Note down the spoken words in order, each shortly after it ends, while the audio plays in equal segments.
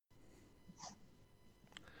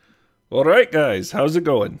All right, guys, how's it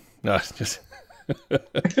going? No, just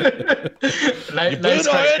Nice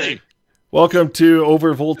try, Craig. welcome to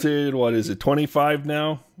Overvolted. What is it, 25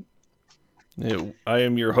 now? I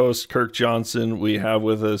am your host, Kirk Johnson. We have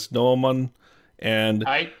with us Noaman and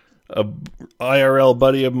I a IRL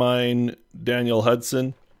buddy of mine, Daniel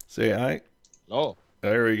Hudson. Say hi. Oh,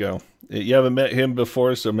 There we go. You haven't met him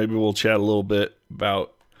before, so maybe we'll chat a little bit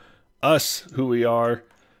about us, who we are.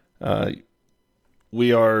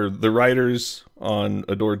 We are the writers on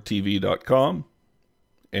adoredtv.com,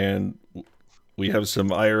 and we have some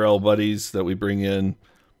IRL buddies that we bring in,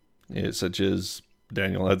 such as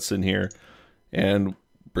Daniel Hudson here, and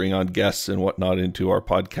bring on guests and whatnot into our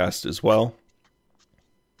podcast as well.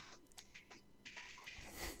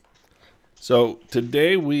 So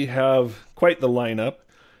today we have quite the lineup.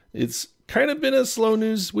 It's kind of been a slow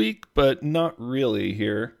news week, but not really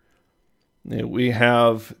here. We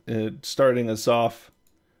have, starting us off,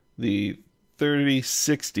 the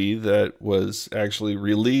 3060 that was actually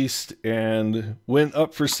released and went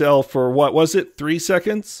up for sale for, what was it, 3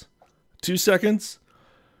 seconds? 2 seconds?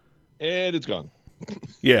 and it's gone.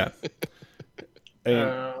 Yeah.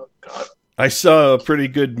 And God. I saw a pretty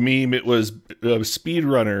good meme. It was a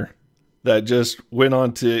speedrunner that just went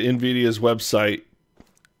onto Nvidia's website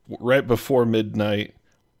right before midnight.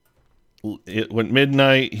 It went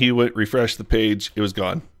midnight. He went refresh the page. It was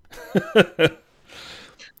gone.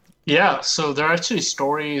 Yeah, so there are actually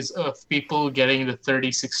stories of people getting the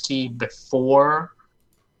 3060 before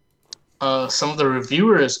some of the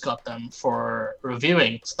reviewers got them for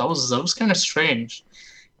reviewing. So that was kind of strange.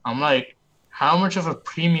 I'm like, how much of a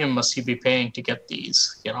premium must you be paying to get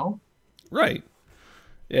these, you know? Right.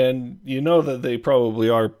 And you know that they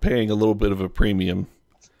probably are paying a little bit of a premium,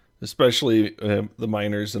 especially the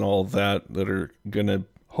miners and all of that are going to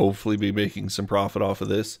hopefully be making some profit off of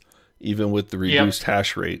this, even with the reduced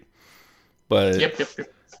hash rate. But, Yep.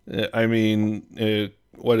 I mean,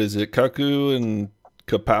 what is it? Kaku and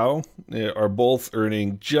Kapow are both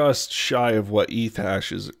earning just shy of what ETH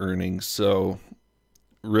is earning. So,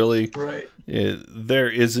 really, Right. there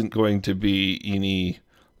isn't going to be any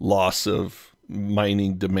loss of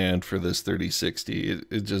mining demand for this 3060.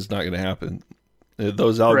 It's just not going to happen.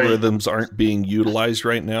 Those algorithms aren't being utilized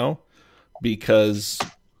right now because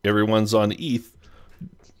everyone's on ETH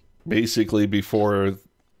basically before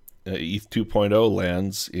ETH 2.0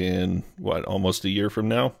 lands in, almost a year from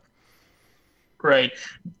now? Right.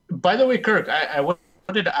 By the way, Kirk, I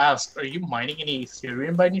wanted to ask, are you mining any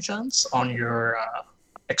Ethereum by any chance on your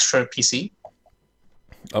extra PC?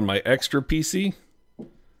 On my extra PC?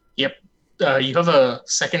 Yep. You have a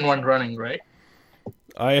second one running, right?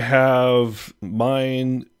 I have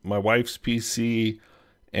mine, my wife's PC,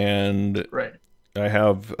 and Right. I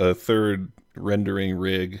have a third rendering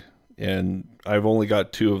rig, and I've only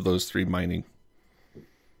got 2 of those 3 mining.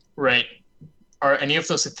 Right. Are any of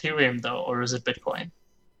those Ethereum, though, or is it Bitcoin?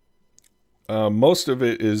 Most of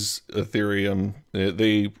it is Ethereum.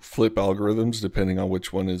 They flip algorithms depending on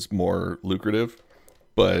which one is more lucrative,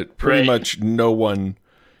 but pretty much no one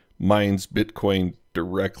mines Bitcoin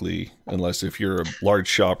directly unless if you're a large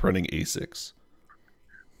shop running ASICs.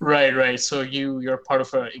 Right. So you're part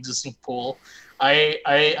of an existing pool.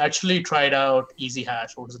 I actually tried out Easy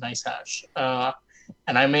Hash, or was a nice hash,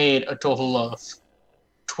 and I made a total of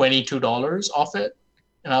 $22 off it.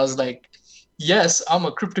 And I was like, yes, I'm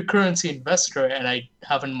a cryptocurrency investor, and I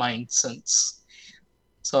haven't mined since.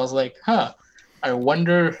 So I was like, I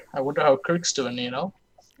wonder how Kirk's doing, you know?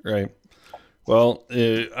 Right. Well,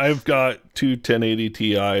 I've got 2 1080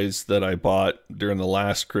 Ti's that I bought during the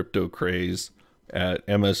last crypto craze at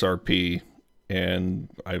MSRP, and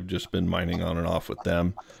I've just been mining on and off with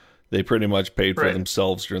them. They pretty much paid for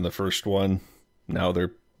themselves during the first one. Now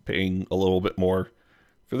they're paying a little bit more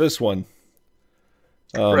for this one.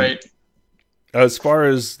 Right. As far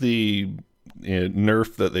as the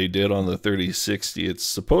nerf that they did on the 3060, it's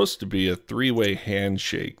supposed to be a 3-way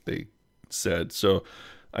handshake, they said. So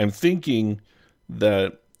I'm thinking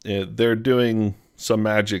that they're doing some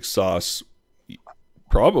magic sauce,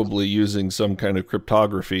 probably using some kind of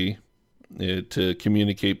cryptography to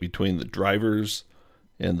communicate between the drivers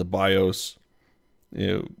and the BIOS,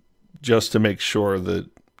 just to make sure that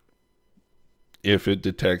if it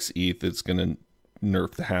detects ETH, it's going to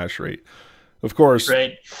nerf the hash rate. Of course,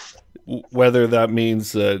 whether that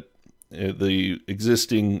means that the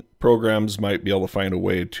existing programs might be able to find a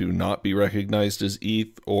way to not be recognized as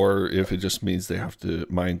ETH, or if it just means they have to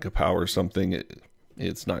mine Kapow or something,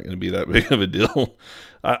 it's not going to be that big of a deal.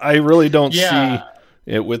 I really don't see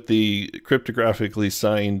it with the cryptographically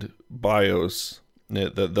signed BIOS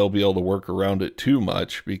that they'll be able to work around it too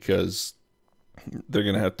much, because they're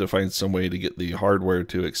going to have to find some way to get the hardware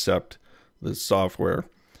to accept the software.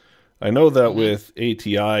 I know that with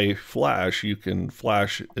ATI Flash, you can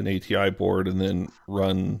flash an ATI board and then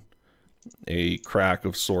run a crack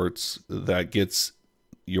of sorts that gets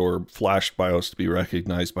your flashed BIOS to be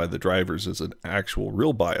recognized by the drivers as an actual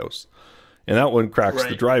real BIOS. And that one cracks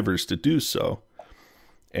the drivers to do so.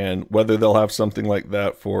 And whether they'll have something like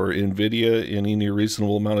that for Nvidia in any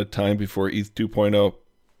reasonable amount of time before ETH 2.0,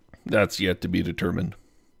 that's yet to be determined.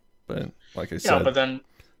 But like I said... Yeah, but then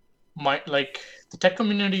the tech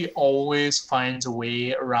community always finds a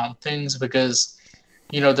way around things because,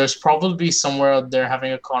 there's probably somewhere out there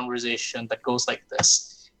having a conversation that goes like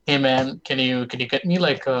this. Hey man, can you get me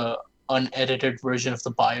like a unedited version of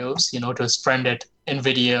the BIOS, to his friend at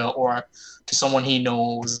Nvidia or to someone he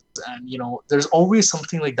knows, and there's always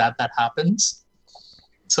something like that happens.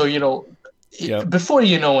 So before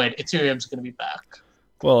you know it, Ethereum's going to be back.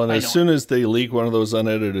 Well, and as soon as they leak one of those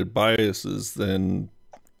unedited BIOSes, then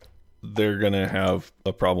they're going to have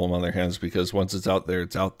a problem on their hands because once it's out there,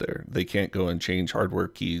 it's out there. They can't go and change hardware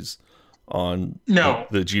keys on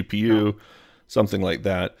the GPU, something like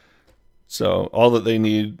that. So all that they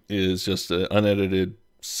need is just an unedited,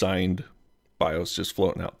 signed BIOS just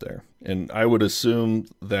floating out there. And I would assume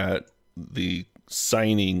that the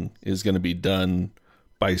signing is going to be done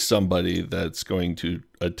by somebody that's going to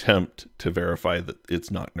attempt to verify that it's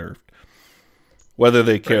not nerfed, whether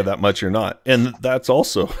they care that much or not. And that's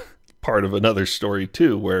also part of another story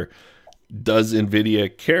too, where does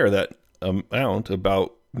Nvidia care that amount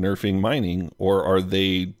about nerfing mining, or are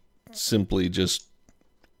they simply just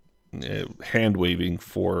hand waving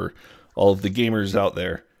for all of the gamers out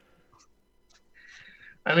there?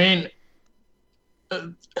 I mean,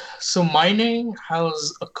 so mining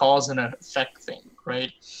has a cause and an effect thing,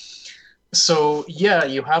 right? So yeah,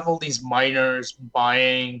 you have all these miners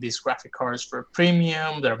buying these graphic cards for a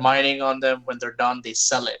premium. They're mining on them. When they're done, they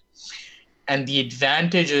sell it. And the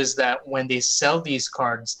advantage is that when they sell these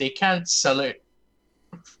cards, they can't sell it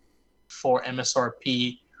for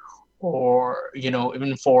MSRP or,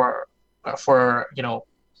 even for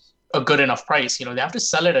a good enough price. They have to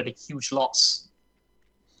sell it at a huge loss.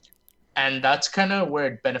 And that's kind of where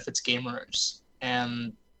it benefits gamers.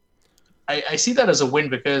 And I see that as a win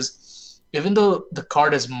because even though the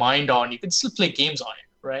card is mined on, you can still play games on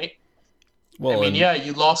it, right? Well,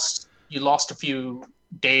 you lost a few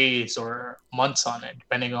days or months on it,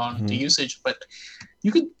 depending on the usage, but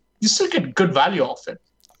you still get good value off it.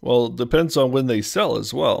 Well, it depends on when they sell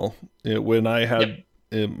as well. When I had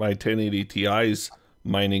my 1080 Ti's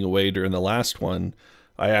mining away during the last one,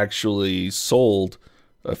 I actually sold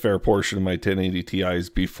a fair portion of my 1080 Ti's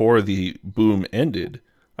before the boom ended.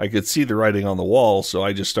 I could see the writing on the wall, so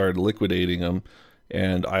I just started liquidating them,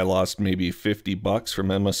 and I lost maybe $50 from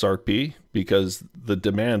MSRP because the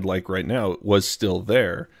demand, like right now, was still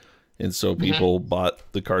there. And so people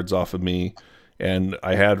bought the cards off of me, and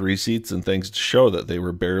I had receipts and things to show that they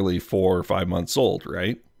were barely 4 or 5 months old,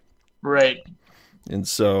 right? Right. And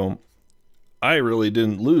so I really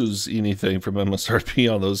didn't lose anything from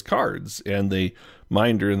MSRP on those cards, and they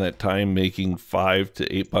mined during that time making $5 to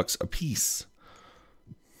 $8 a piece.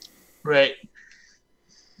 Right.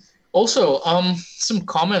 Also, some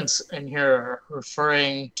comments in here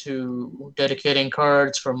referring to dedicating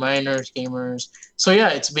cards for miners, gamers. So yeah,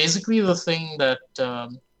 it's basically the thing that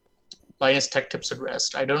Linus Tech Tips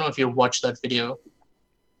addressed. I don't know if you watched that video.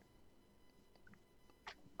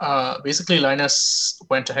 Basically, Linus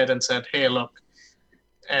went ahead and said, hey, look,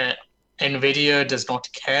 Nvidia does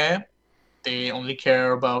not care. They only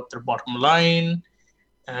care about their bottom line.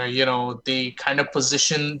 They kind of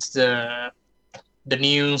positioned the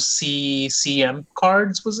new CM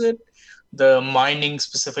cards, was it? The mining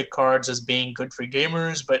specific cards as being good for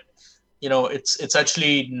gamers, but it's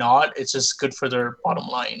actually not. It's just good for their bottom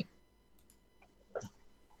line.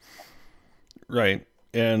 Right.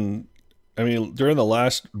 And I mean, during the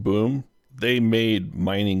last boom, they made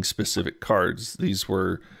mining specific cards. These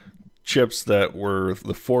were chips that were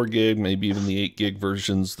the 4 gig, maybe even the 8 gig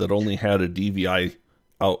versions that only had a DVI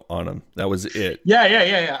out on them. That was it.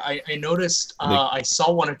 Yeah. I noticed. I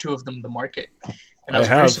saw 1 or 2 of them in the market, and I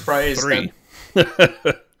was very surprised. 3.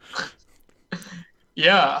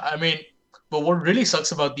 Yeah, I mean, but what really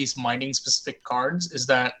sucks about these mining specific cards is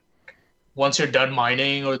that once you're done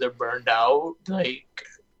mining or they're burned out,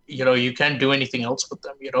 you can't do anything else with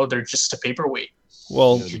them. They're just a paperweight.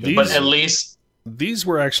 Well, but at least these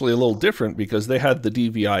were actually a little different because they had the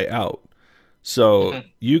DVI out. So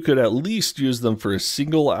you could at least use them for a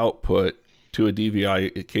single output to a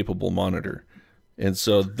DVI capable monitor. And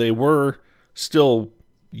so they were still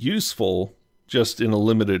useful, just in a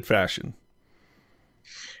limited fashion.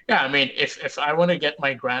 Yeah, I mean, if I want to get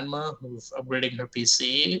my grandma who's upgrading her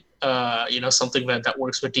PC, something that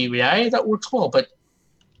works with DVI, that works well. But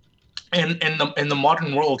in the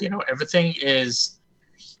modern world, everything is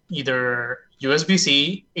either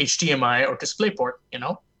USB-C, HDMI, or DisplayPort.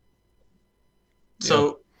 Yeah.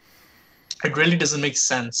 So it really doesn't make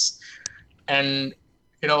sense. And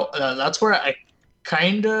that's where I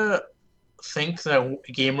kind of think that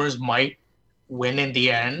gamers might win in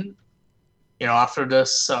the end. After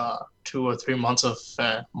this 2 or 3 months of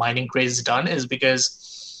mining craze is done, is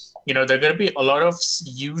because there are going to be a lot of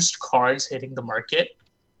used cards hitting the market.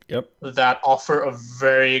 Yep. That offer a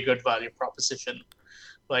very good value proposition.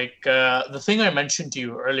 Like the thing I mentioned to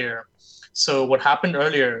you earlier. So what happened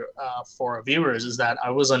earlier for viewers is that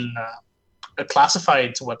I was on a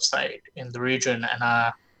classifieds website in the region, and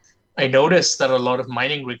I noticed that a lot of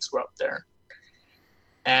mining rigs were up there.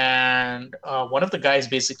 And one of the guys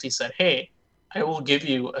basically said, "Hey, I will give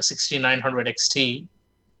you a 6900 XT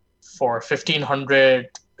for 1500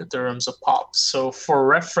 dirhams a pop." So for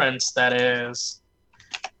reference, that is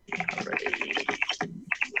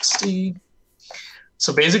XT.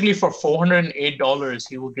 So basically, for $408,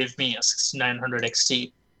 he will give me a 6900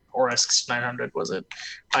 XT, or a 6900, was it?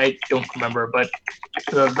 I don't remember, but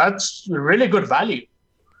that's really good value.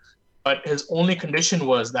 But his only condition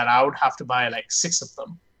was that I would have to buy like 6 of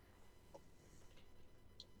them.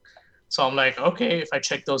 So I'm like, okay, if I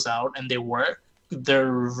check those out and they work,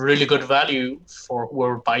 they're really good value for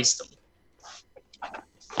whoever buys them.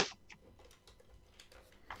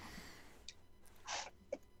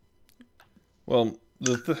 Well,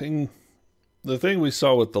 the thing we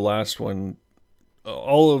saw with the last one,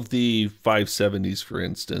 all of the 570s, for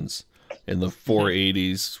instance, and the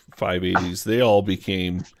 480s, 580s, they all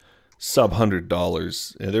became sub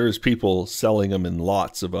 $100. And there was people selling them in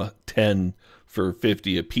lots of 10 for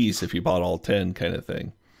 50 a piece if you bought all 10, kind of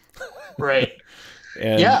thing. Right.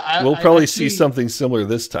 And yeah, we'll probably see something similar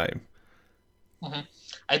this time. Mm-hmm.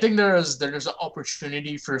 I think there's an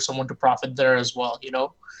opportunity for someone to profit there as well.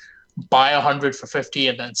 Buy 100 for 50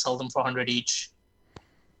 and then sell them for 100 each.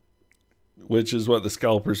 Which is what the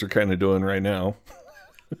scalpers are kind of doing right now.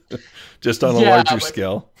 Just on a larger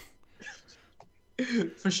scale.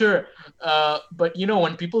 For sure. But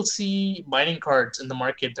when people see mining cards in the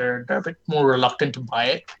market, they're a bit more reluctant to buy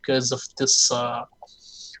it because of this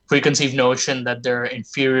preconceived notion that they're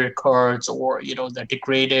inferior cards, or they're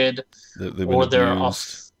degraded, or they're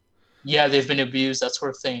off. Yeah, they've been abused, that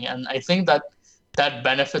sort of thing. And I think that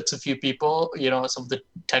benefits a few people, some of the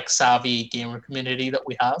tech savvy gamer community that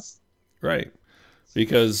we have. Right.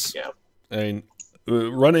 Because I mean,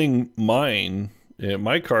 running mine,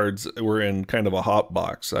 my cards were in kind of a hot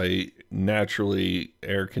box. I naturally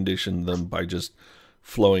air conditioned them by just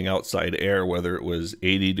flowing outside air, whether it was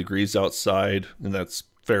 80 degrees outside, and that's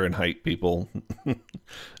Fahrenheit, people,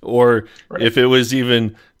 or if it was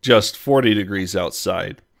even just 40 degrees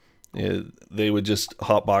outside, they would just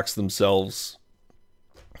hotbox themselves.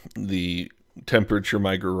 The temperature in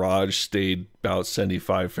my garage stayed about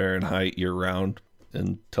 75 Fahrenheit year round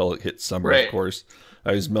until it hit summer, of course.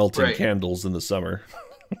 I was melting candles in the summer.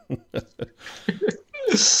 It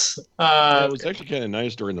was actually kind of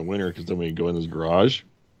nice during the winter, because then we'd go in this garage,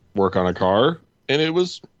 work on a car, and it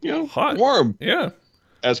was, hot, warm. Yeah.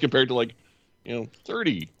 As compared to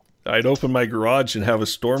 30. I'd open my garage and have a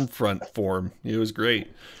storm front form. It was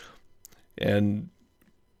great. And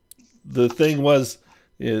the thing was,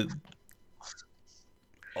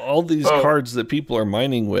 all these cards that people are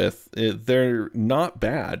mining with, they're not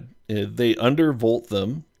bad. They undervolt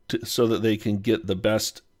them so that they can get the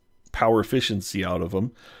best power efficiency out of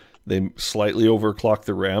them. They slightly overclock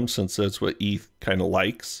the RAM, since that's what ETH kind of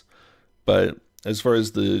likes. But as far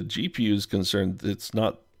as the GPU is concerned, it's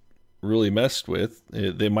not really messed with.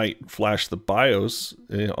 They might flash the BIOS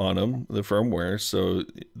on them, the firmware, so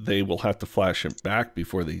they will have to flash it back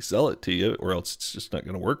before they sell it to you, or else it's just not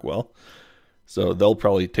going to work well. So they'll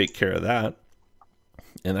probably take care of that.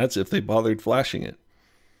 And that's if they bothered flashing it.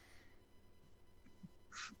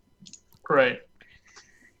 Right.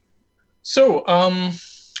 So,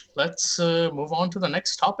 let's move on to the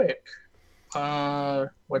next topic.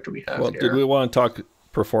 What do we have here? Did we want to talk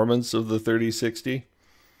performance of the 3060?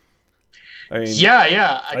 I mean,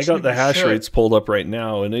 yeah. I got the hash rates pulled up right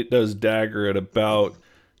now, and it does dagger at about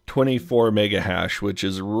 24 mega hash, which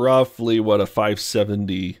is roughly what a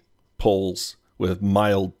 570 pulls with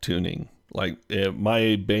mild tuning. Like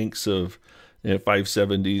my banks of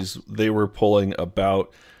 570s, they were pulling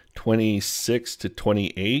about 26 to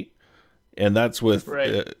 28. And that's with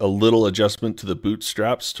a little adjustment to the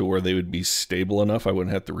bootstraps to where they would be stable enough I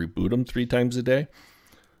wouldn't have to reboot them 3 times a day.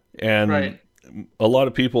 And a lot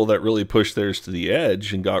of people that really pushed theirs to the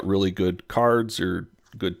edge and got really good cards or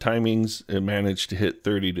good timings and managed to hit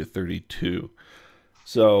 30 to 32.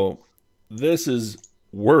 So this is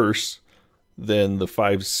worse than the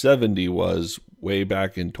 570 was way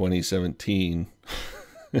back in 2017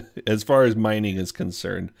 as far as mining is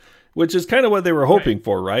concerned, which is kind of what they were hoping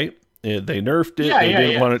for, right? They nerfed it. They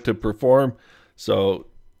didn't want it to perform. So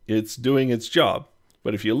it's doing its job.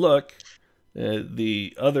 But if you look,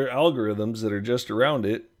 the other algorithms that are just around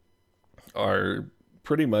it are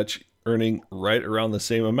pretty much earning right around the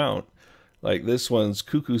same amount. Like this one's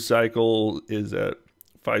cuckoo cycle is at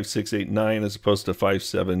 5689 as opposed to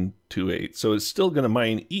 5728. So it's still going to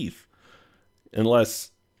mine ETH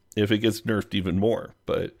unless if it gets nerfed even more.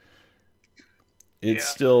 But it's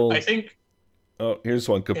still... I think... Oh, here's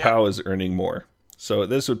one. Kapow is earning more. So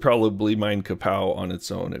this would probably mine Kapow on its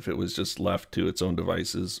own if it was just left to its own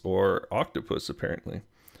devices, or Octopus apparently.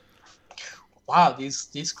 Wow, these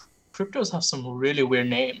cryptos have some really weird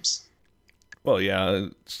names. Well, yeah,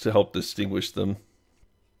 it's to help distinguish them.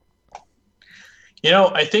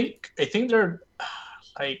 I think they're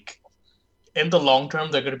like in the long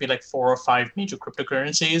term they're going to be like 4 or 5 major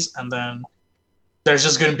cryptocurrencies, and then there's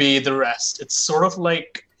just going to be the rest. It's sort of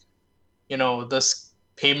like this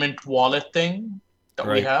payment wallet thing that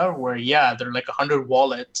we have, where they're like 100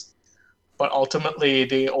 wallets, but ultimately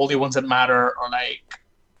the only ones that matter are like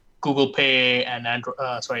Google Pay and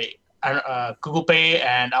Google Pay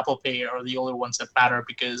and Apple Pay are the only ones that matter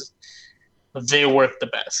because they work the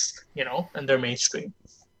best, and they're mainstream.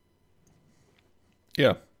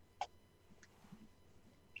 Yeah.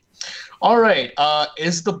 All right.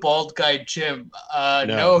 Is the bald guy Jim?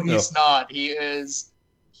 No, he's not. He is.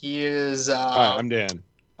 Hi, I'm Dan.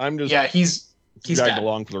 I'm just. Yeah, he's dragged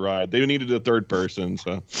along for the ride. They needed a third person,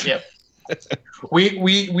 so. Yep.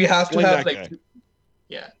 we have to have like. Guy.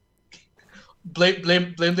 Yeah. Blame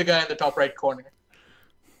the guy in the top right corner.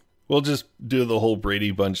 We'll just do the whole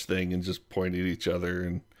Brady Bunch thing and just point at each other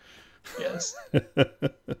and. Yes.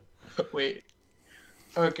 Wait.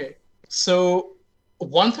 Okay. So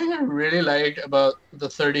one thing I really liked about the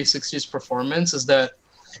 3060's performance is that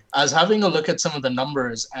I was having a look at some of the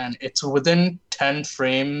numbers, and it's within 10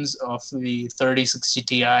 frames of the 3060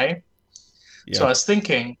 Ti. Yeah. So I was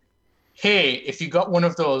thinking, hey, if you got one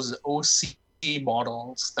of those OC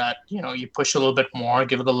models that, you push a little bit more,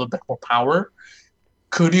 give it a little bit more power,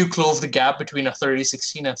 could you close the gap between a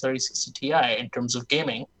 3060 and a 3060 Ti in terms of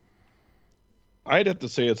gaming? I'd have to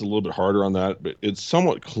say it's a little bit harder on that, but it's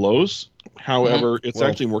somewhat close. However, it's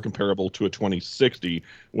actually more comparable to a 2060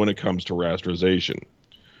 when it comes to rasterization.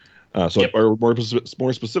 Or more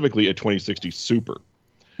specifically, a 2060 Super.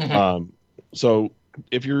 So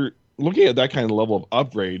if you're looking at that kind of level of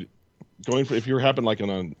upgrade, if you're happening like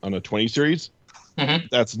on a 20 series,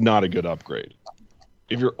 that's not a good upgrade.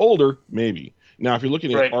 If you're older, maybe. Now, if you're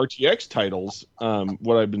looking at RTX titles,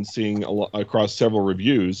 what I've been seeing across several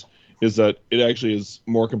reviews is that it actually is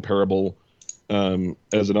more comparable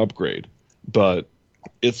as an upgrade, but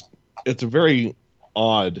it's a very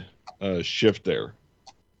odd shift there.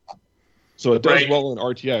 So it does well in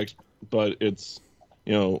RTX, but it's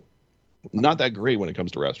not that great when it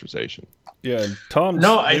comes to rasterization. Yeah, Tom.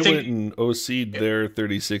 They went and OC'd their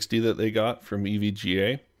 3060 that they got from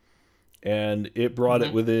EVGA, and it brought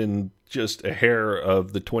it within just a hair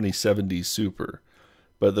of the 2070 Super.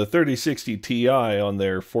 But the 3060 Ti on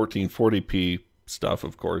their 1440p stuff,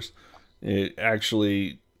 of course, the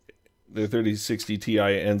 3060 Ti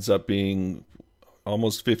ends up being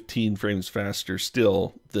almost 15 frames faster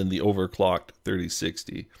still than the overclocked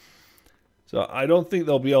 3060. So I don't think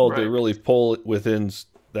they'll be able to really pull it within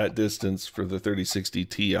that distance for the 3060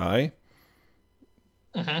 Ti.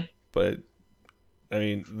 But I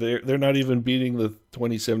mean, they're not even beating the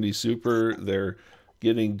 2070 Super. They're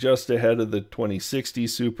getting just ahead of the 2060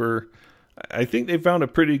 Super. I think they found a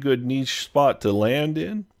pretty good niche spot to land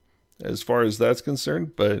in as far as that's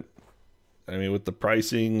concerned. But I mean, with the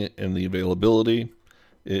pricing and the availability,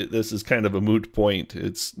 this is kind of a moot point.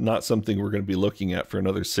 It's not something we're going to be looking at for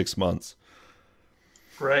another 6 months.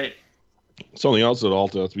 Right. Something else that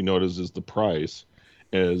also has to be noticed is the price.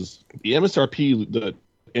 Is the MSRP, the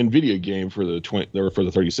Nvidia game for the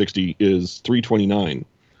 3060 is $329,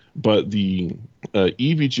 but the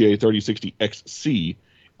EVGA 3060 XC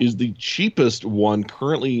is the cheapest one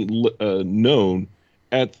currently known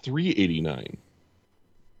at $389.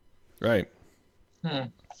 Right.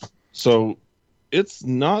 So it's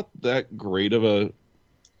not that great of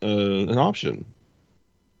an option.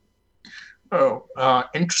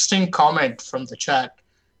 Interesting comment from the chat.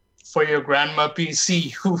 For your grandma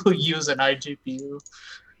PC, who will use an iGPU?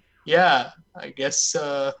 Yeah, I guess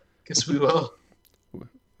Guess we will.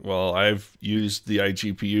 Well, I've used the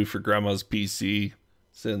iGPU for Grandma's PC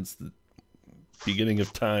since the beginning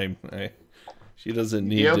of time. She doesn't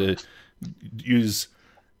need to use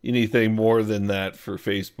anything more than that for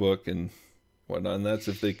Facebook and whatnot. And that's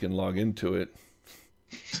if they can log into it.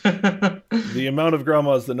 The amount of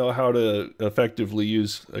grandmas that know how to effectively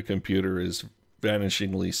use a computer is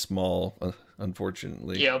vanishingly small,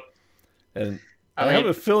 unfortunately. Yep. And I have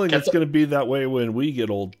a feeling it's going to be that way when we get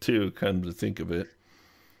old too, come to think of it.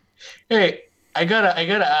 Hey, I gotta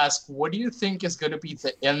ask, what do you think is gonna be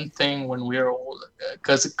the end thing when we're old?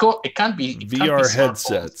 Because it can't be VR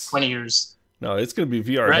headsets. 20 years. No, it's going to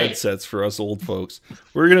be VR headsets for us old folks.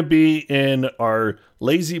 We're going to be in our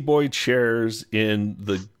lazy boy chairs in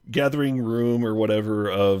the gathering room or whatever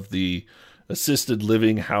of the assisted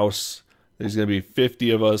living house. There's going to be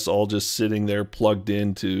 50 of us all just sitting there plugged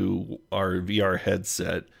into our VR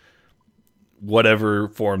headset, whatever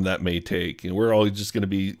form that may take. And we're all just going to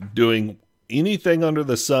be doing anything under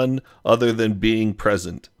the sun other than being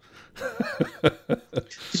present.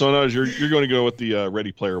 So now you're going to go with the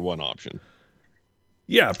Ready Player One option.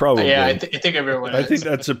 Yeah, probably. Yeah, I think everyone. I think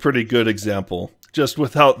that's a pretty good example, just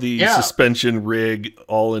without the suspension rig,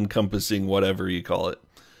 all-encompassing, whatever you call it.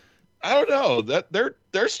 I don't know that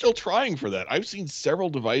they're still trying for that. I've seen several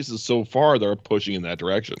devices so far that are pushing in that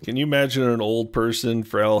direction. Can you imagine an old person,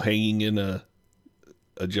 frail, hanging in a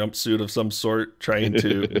jumpsuit of some sort, trying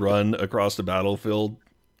to run across the battlefield?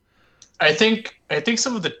 I think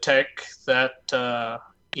some of the tech that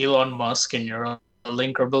Elon Musk and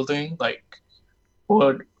Neuralink are building, like,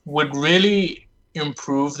 would really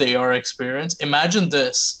improve the AR experience. Imagine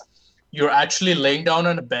this: you're actually laying down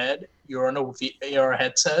on a bed, you're on a AR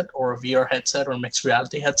headset or a VR headset or a mixed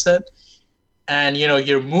reality headset, and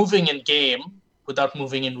you're moving in game without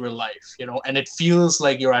moving in real life, and it feels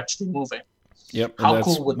like you're actually moving. Yep. How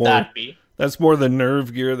cool would that be? That's more the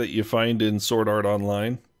nerve gear that you find in Sword Art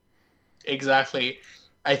Online. Exactly.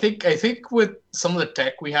 I think with some of the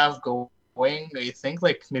tech we have going, I think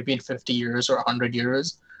like maybe in 50 years or 100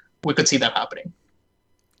 years, we could see that happening.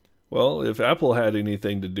 Well, if Apple had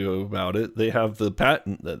anything to do about it, they have the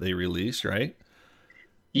patent that they released, right?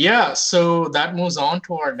 Yeah, so that moves on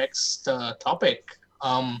to our next topic.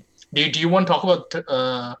 Do you want to talk about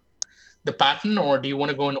the patent, or do you want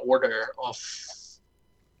to go in order of...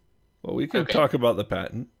 Well, we could talk about the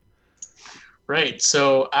patent. Right,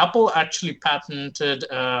 so Apple actually patented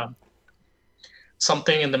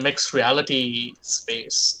something in the mixed reality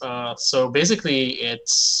space. So basically,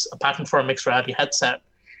 it's a patent for a mixed reality headset.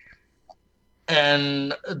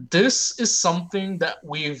 And this is something that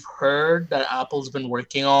we've heard that Apple's been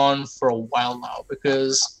working on for a while now,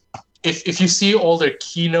 because if you see all their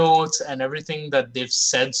keynotes and everything that they've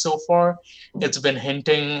said so far, it's been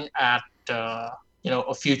hinting at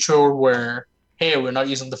a future where, hey, we're not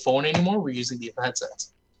using the phone anymore, we're using the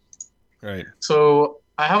headsets. Right. So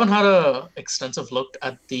I haven't had an extensive look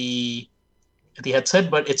at the headset,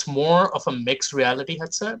 but it's more of a mixed reality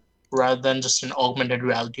headset rather than just an augmented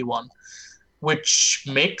reality one, which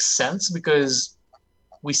makes sense because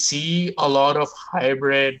we see a lot of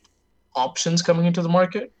hybrid options coming into the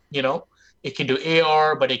market. It can do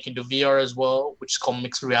AR, but it can do VR as well, which is called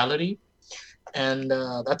mixed reality. And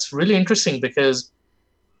that's really interesting because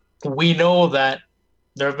we know that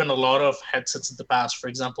there have been a lot of headsets in the past. For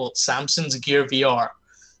example, Samsung's Gear VR,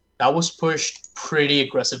 that was pushed pretty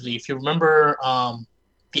aggressively. If you remember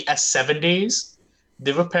the S7 days,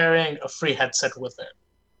 they were pairing a free headset with it.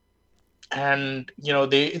 And,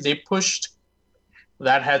 they pushed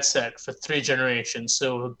that headset for 3 generations.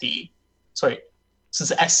 So since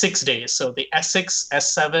the S6 days. So the S6,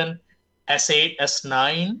 S7, S8,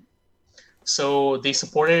 S9. So they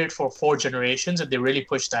supported it for 4 generations, and they really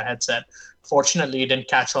pushed that headset. Fortunately, it didn't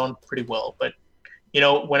catch on pretty well. But,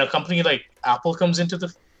 when a company like Apple comes into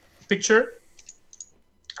the picture,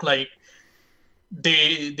 like,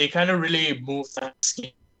 they kind of really move that scheme.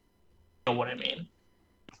 You know what I mean?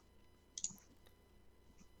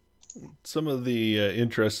 Some of the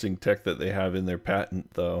interesting tech that they have in their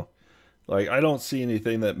patent, though, like, I don't see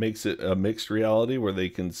anything that makes it a mixed reality where they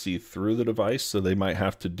can see through the device, so they might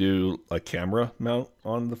have to do a camera mount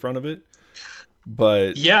on the front of it.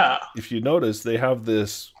 But yeah, if you notice, they have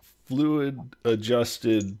this fluid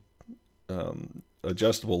adjusted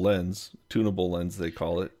adjustable lens, tunable lens they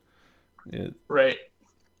call it. Right.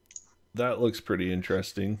 That looks pretty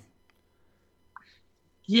interesting.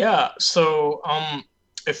 Yeah, so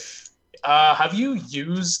if have you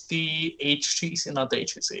used the HTC, not the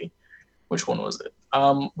HTC, which one was it?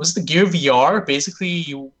 Was the Gear VR? Basically,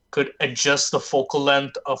 you could adjust the focal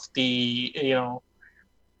length of the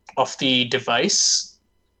device,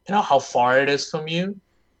 how far it is from you,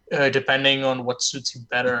 depending on what suits you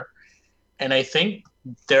better. And I think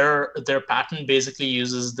their patent basically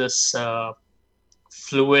uses this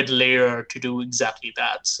fluid layer to do exactly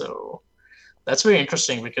that. So that's very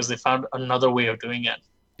interesting because they found another way of doing it.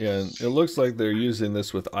 Yeah, and it looks like they're using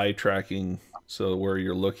this with eye tracking, so where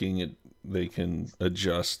you're looking at, they can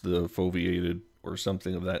adjust the foveated or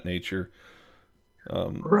something of that nature.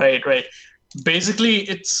 Right, right. Basically,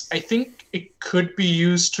 I think it could be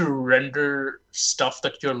used to render stuff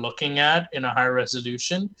that you're looking at in a higher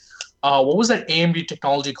resolution. What was that AMD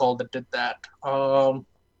technology called that did that?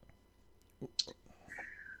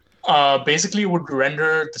 Basically, it would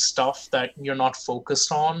render the stuff that you're not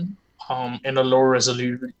focused on in a lower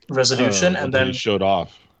resolution, and then showed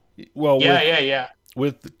off. Well, yeah.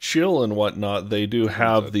 With chill and whatnot, they do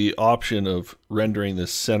have the option of rendering the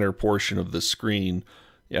center portion of the screen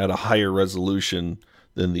at a higher resolution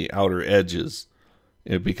than the outer edges,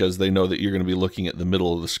 because they know that you're going to be looking at the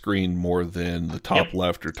middle of the screen more than the top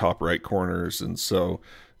left or top right corners, and so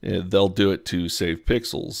they'll do it to save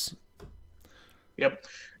pixels. Yep.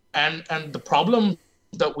 And the problem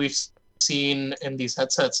that we've seen in these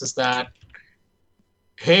headsets is that,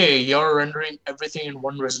 hey, you're rendering everything in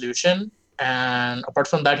one resolution, and apart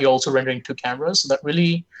from that, you're also rendering two cameras. So that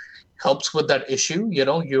really helps with that issue.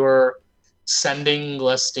 You're sending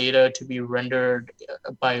less data to be rendered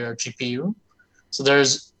by your GPU. So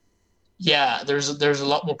there's a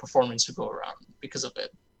lot more performance to go around because of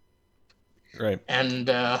it. Right. And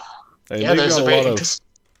there's a very interesting.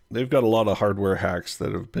 They've got a lot of hardware hacks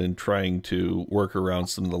that have been trying to work around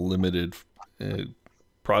some of the limited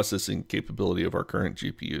processing capability of our current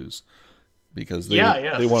GPUs, because they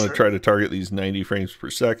want to try to target these 90 frames per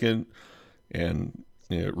second and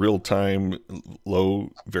real time,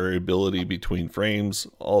 low variability between frames,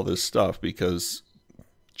 all this stuff, because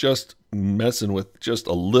just messing with just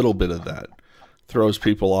a little bit of that throws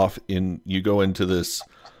people off. You go into this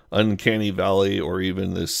uncanny valley or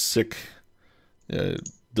even this sick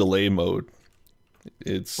delay mode.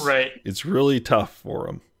 It's really tough for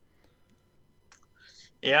them.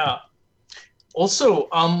 Yeah. Also,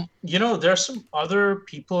 there are some other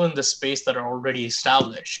people in the space that are already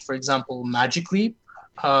established. For example, Magic Leap.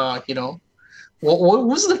 What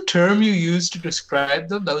was the term you used to describe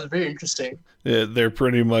them? That was very interesting. They're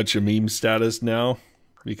pretty much a meme status now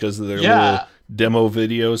because of their little demo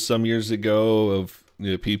videos some years ago of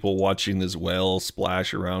people watching this whale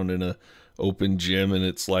splash around in a open gym, and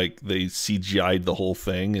it's like they CGI'd the whole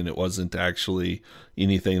thing, and it wasn't actually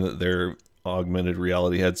anything that their augmented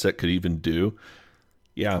reality headset could even do.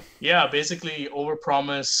 Yeah, basically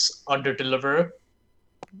overpromise, underdeliver.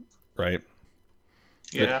 Right.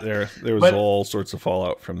 Yeah, there was all sorts of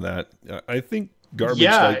fallout from that. I think garbage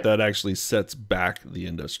like that actually sets back the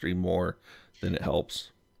industry more than it helps.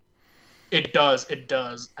 It does,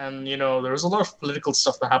 and there was a lot of political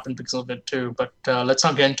stuff that happened because of it too. But let's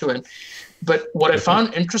not get into it. But what I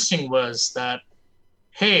found interesting was that,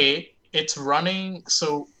 hey, it's running.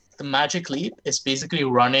 So the Magic Leap is basically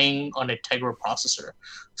running on a Tegra processor.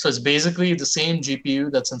 So it's basically the same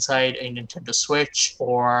GPU that's inside a Nintendo Switch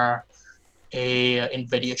or a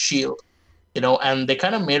Nvidia Shield, and they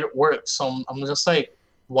kind of made it work. So I'm just like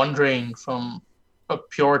wondering from a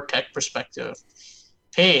pure tech perspective,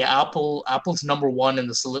 hey, Apple's number one in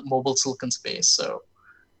the mobile silicon space. So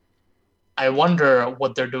I wonder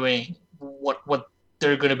what they're doing, what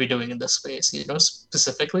they're going to be doing in this space,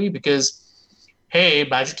 specifically because, hey,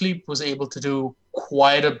 Magic Leap was able to do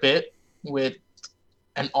quite a bit with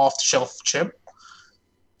an off-the-shelf chip.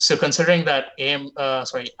 So considering that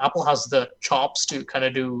Apple has the chops to kind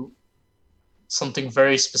of do something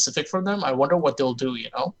very specific for them, I wonder what they'll do,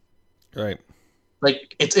 Right.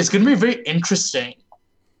 Like, it's going to be very interesting,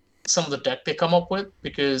 some of the tech they come up with,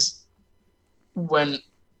 because when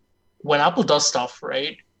Apple does stuff,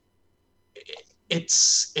 right,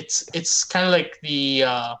 it's kind of like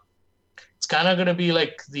it's kind of going to be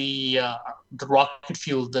like the rocket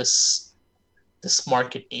fuel this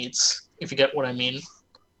market needs, if you get what I mean.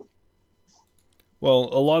 Well,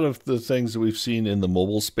 a lot of the things that we've seen in the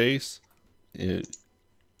mobile space,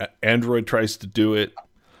 Android tries to do it.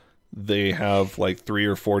 They have like 3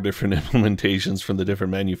 or 4 different implementations from the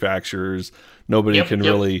different manufacturers. Nobody can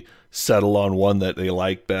really settle on one that they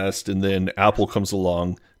like best. And then Apple comes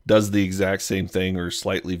along, does the exact same thing or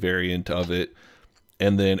slightly variant of it,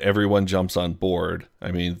 and then everyone jumps on board.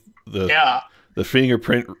 I mean, the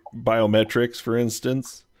fingerprint biometrics, for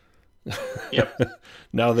instance. Yep.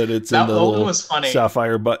 Now that it's in the little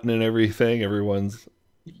sapphire button and everything, everyone's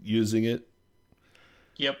using it.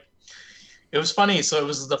 Yep. It was funny. So it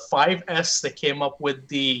was the 5S that came up with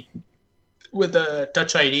the with a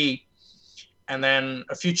Touch ID, and then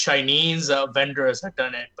a few Chinese vendors had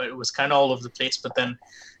done it, but it was kind of all over the place. But then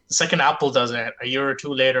the second Apple does it, a year or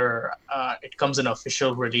two later, it comes in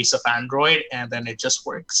official release of Android, and then it just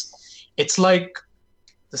works. It's like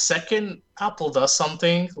the second Apple does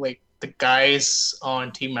something, like the guys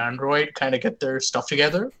on Team Android kind of get their stuff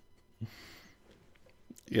together.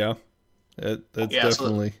 Yeah, that's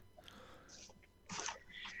definitely.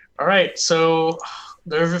 All right, so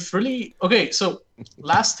there's really okay. So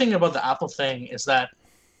last thing about the Apple thing is that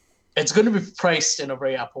it's going to be priced in a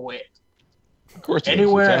very Apple way. Of course,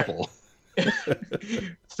 anywhere it's Apple.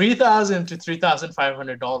 $3,000 to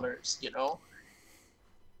 $3,500. You know,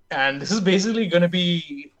 and this is basically going to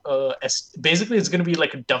be basically it's going to be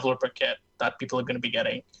like a developer kit that people are going to be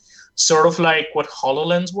getting, sort of like what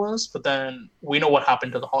HoloLens was. But then we know what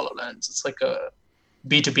happened to the HoloLens. It's like a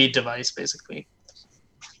B2B device, basically.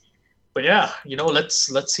 But yeah, you know,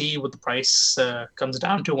 let's see what the price comes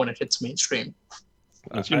down to when it hits mainstream.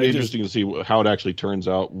 It's going to be interesting to see how it actually turns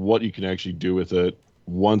out, what you can actually do with it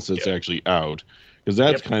once it's actually out, because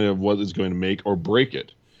that's kind of what is going to make or break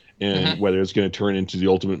it, and whether it's going to turn into the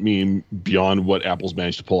ultimate meme beyond what Apple's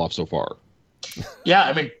managed to pull off so far. Yeah,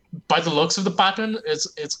 I mean, by the looks of the pattern,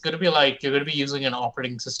 it's going to be like you're going to be using an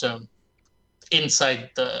operating system inside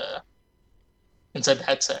the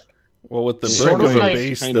headset. Well, with the Sort brick of like,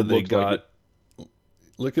 base that they got,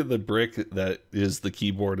 look at the brick that is the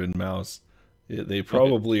keyboard and mouse. They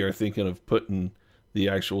probably are thinking of putting the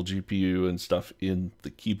actual GPU and stuff in the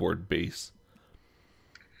keyboard base.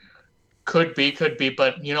 Could be,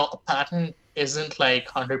 but you know, a pattern isn't like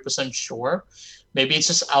 100% sure. Maybe it's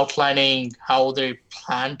just outlining how they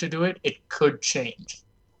plan to do it. It could change.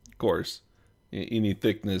 Of course, any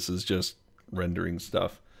thickness is just rendering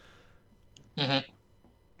stuff.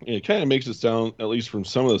 It kind of makes it sound, at least from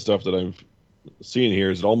some of the stuff that I'm seeing here,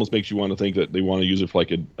 is it almost makes you want to think that they want to use it for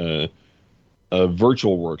like a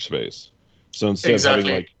virtual workspace. So instead of having,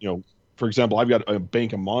 like, you know, for example, I've got a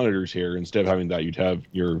bank of monitors here. Instead of having that, you'd have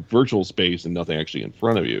your virtual space and nothing actually in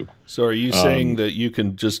front of you. So are you saying that you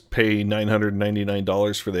can just pay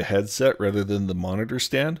 $999 for the headset rather than the monitor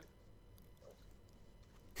stand?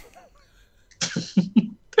 I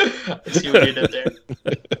see what you did there.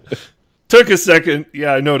 Took a second.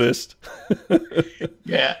 Yeah, I noticed.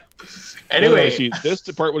 Yeah. Anyway, see, this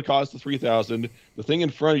part would cost the $3,000. The thing in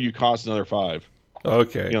front of you costs another $5,000.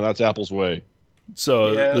 Okay. You know, that's Apple's way.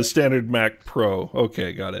 So the standard Mac Pro.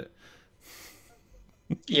 Okay, got it.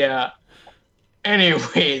 Yeah.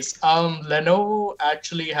 Anyways, Lenovo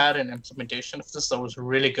actually had an implementation of this that was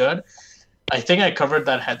really good. I think I covered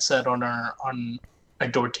that headset on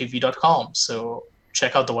adoretv.com. So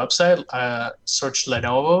check out the website, search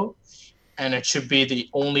Lenovo, and it should be the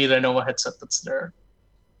only Lenovo headset that's there,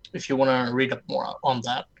 if you want to read up more on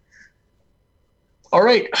that. All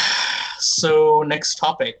right. So next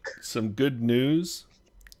topic. Some good news.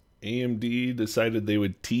 AMD decided they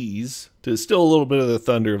would tease to still a little bit of the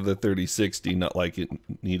thunder of the 3060, not like it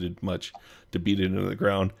needed much to beat it into the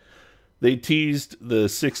ground. They teased the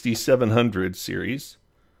 6700 series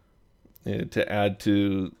to add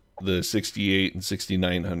to the 68 and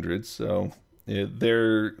 6900s. So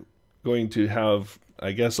they're going to have,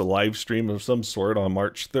 I guess, a live stream of some sort on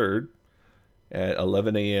March 3rd at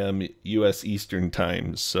 11 a.m. U.S. Eastern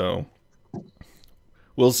Time. So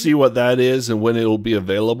we'll see what that is and when it'll be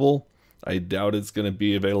available. I doubt it's going to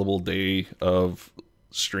be available day of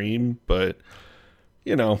stream, but,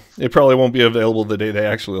 you know, it probably won't be available the day they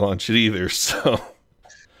actually launch it either. So,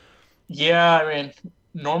 yeah, I mean,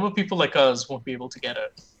 normal people like us won't be able to get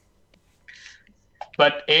it.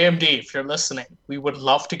 But AMD, if you're listening, we would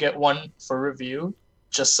love to get one for review.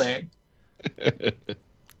 Just saying.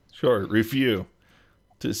 Sure, review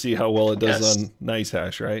to see how well it does on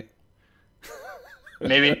NiceHash, right?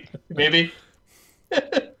 Maybe.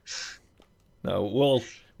 No, well,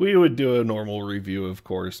 we would do a normal review, of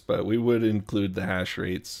course, but we would include the hash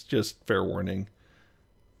rates. Just fair warning.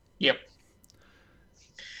 Yep.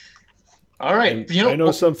 All right. And I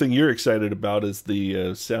know something you're excited about is the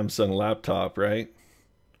Samsung laptop, right?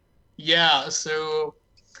 Yeah. So,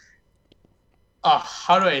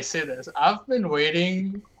 how do I say this? I've been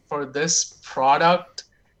waiting for this product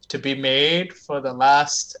to be made for the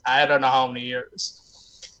last, I don't know how many years.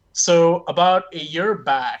 So about a year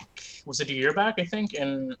back, was it a year back? I think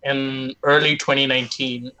in early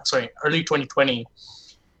 2020,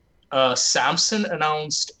 Samsung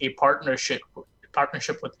announced a partnership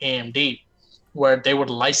with AMD, where they would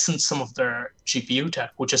license some of their GPU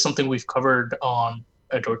tech, which is something we've covered on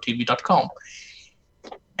adoretv.com.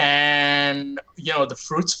 And, you know, the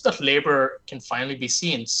fruits of that labor can finally be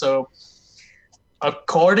seen. So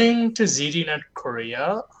According to ZDNet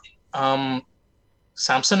Korea,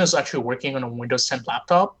 Samsung is actually working on a Windows 10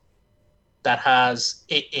 laptop that has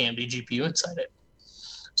a AMD GPU inside it.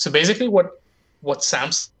 So basically, what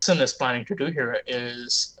Samsung is planning to do here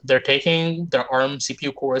is they're taking their ARM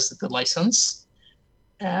CPU cores that they license,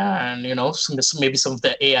 and maybe some of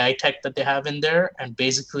the AI tech that they have in there, and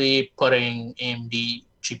basically putting AMD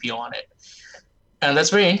GPU on it. And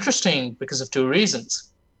that's very interesting because of two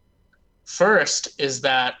reasons. First is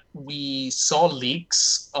that we saw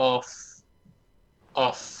leaks of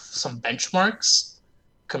some benchmarks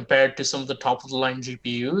compared to some of the top of the line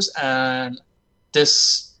GPUs, and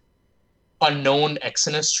this unknown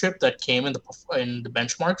Exynos chip that came in the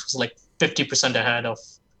benchmarks was like 50% ahead of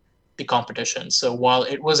the competition. So while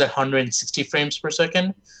it was at 160 frames per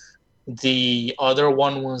second, the other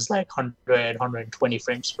one was like 120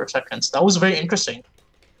 frames per second. So that was very interesting.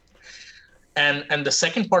 And the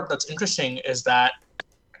second part that's interesting is that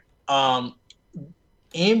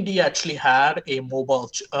AMD actually had a mobile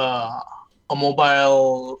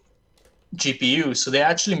GPU. So they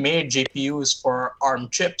actually made GPUs for ARM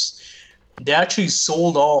chips. They actually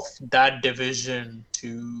sold off that division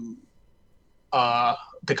to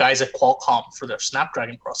the guys at Qualcomm for their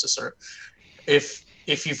Snapdragon processor. If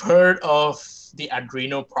you've heard of the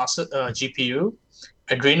Adreno GPU,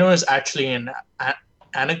 Adreno is actually an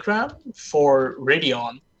anagram for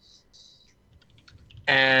Radeon.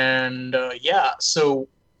 And so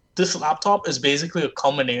this laptop is basically a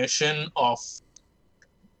culmination of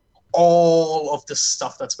all of the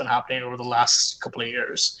stuff that's been happening over the last couple of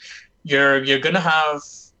years. You're going to have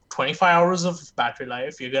 25 hours of battery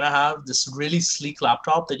life. You're going to have this really sleek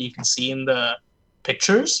laptop that you can see in the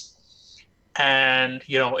pictures. And,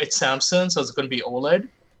 it's Samsung, so it's going to be OLED.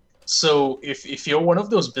 So if you're one of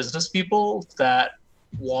those business people that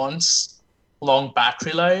wants long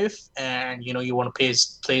battery life and, you want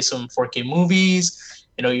to play some 4K movies,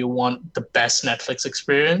 you want the best Netflix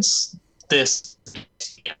experience, this.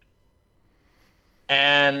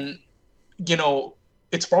 And,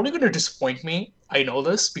 it's probably going to disappoint me. I know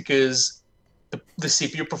this because the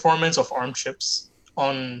CPU performance of ARM chips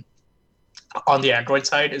on the Android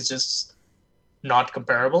side is just not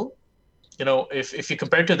comparable. If you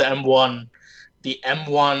compare it to the M1, the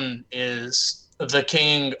M1 is the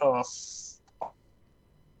king of.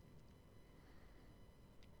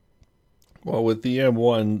 Well, with the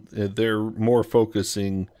M1, they're more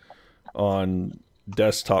focusing on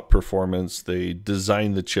desktop performance. They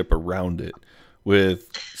design the chip around it.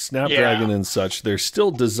 With Snapdragon and such, they're still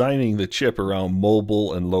designing the chip around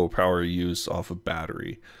mobile and low power use off of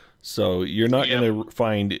battery. So you're not going to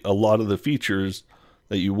find a lot of the features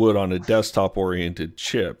that you would on a desktop oriented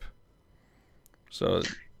chip. So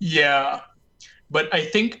but I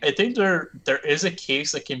think there is a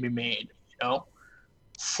case that can be made,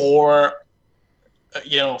 for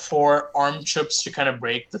ARM chips to kind of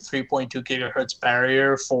break the 3.2 gigahertz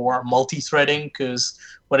barrier for multi-threading, because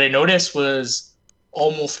what I noticed was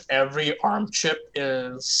almost every ARM chip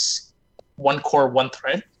is one core, one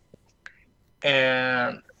thread.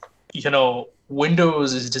 And,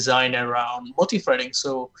 Windows is designed around multi-threading.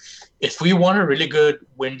 So if we want a really good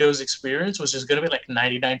Windows experience, which is going to be like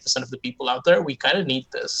 99% of the people out there, we kind of need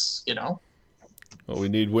this, Well, we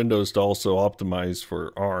need Windows to also optimize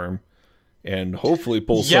for ARM and hopefully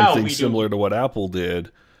pull something similar to what Apple did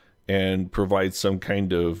and provide some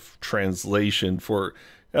kind of translation for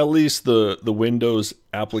at least the Windows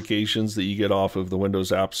applications that you get off of the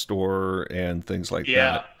Windows App Store and things like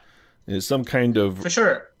that. Is some kind of for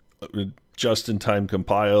sure just-in-time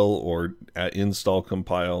compile or install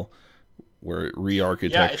compile where it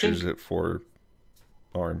re-architectures it for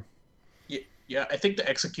ARM. Yeah, I think the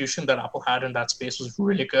execution that Apple had in that space was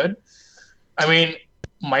really good. I mean,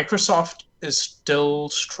 Microsoft is still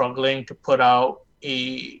struggling to put out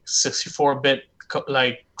a 64-bit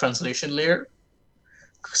translation layer.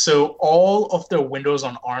 So all of their Windows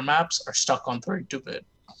on ARM apps are stuck on 32-bit.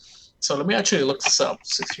 So let me actually look this up.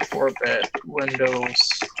 64-bit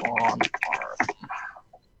Windows on ARM.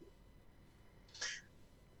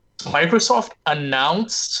 Microsoft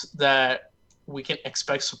announced that we can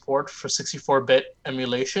expect support for 64-bit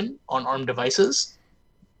emulation on ARM devices.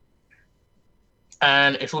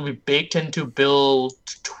 And it will be baked into build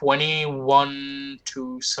 21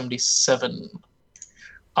 to 77.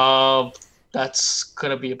 That's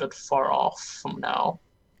going to be a bit far off from now.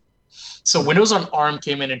 So Windows on ARM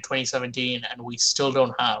came in 2017, and we still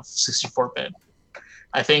don't have 64-bit.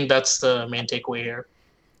 I think that's the main takeaway here.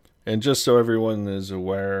 And just so everyone is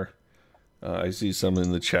aware, I see some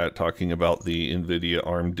in the chat talking about the Nvidia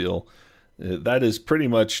ARM deal. That is pretty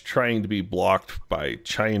much trying to be blocked by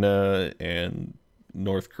China and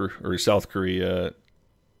North Korea or South Korea,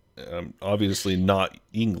 obviously not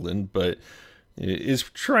England, but is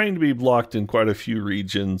trying to be blocked in quite a few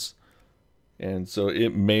regions, and so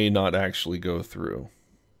it may not actually go through.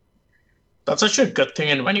 That's actually a good thing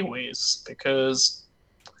in many ways, because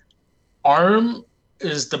ARM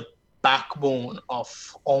is the backbone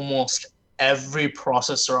of almost every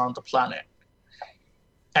processor on the planet.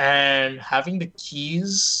 And having the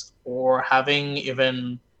keys, or having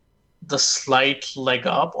even the slight leg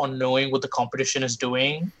up on knowing what the competition is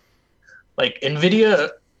doing, like Nvidia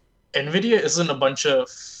isn't a bunch of,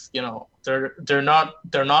 they're not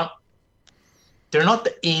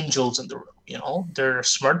the angels in the room. They're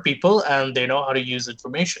smart people and they know how to use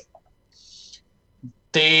information.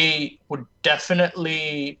 They would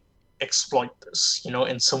definitely exploit this,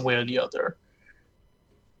 in some way or the other.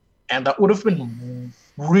 And that would have been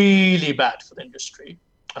really bad for the industry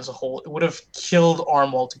as a whole. It would have killed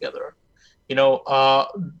ARM altogether.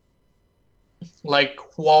 Like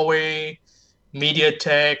Huawei,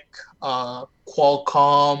 MediaTek,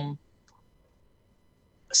 Qualcomm,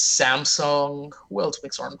 Samsung, who else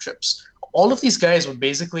makes ARM chips? All of these guys would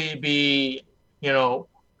basically be,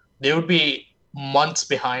 they would be months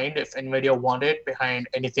behind if Nvidia wanted, behind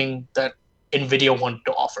anything that Nvidia wanted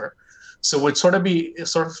to offer. So it would sort of be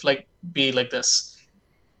like this.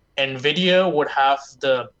 Nvidia would have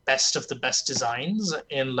the best of the best designs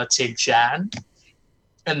in, let's say, Jan,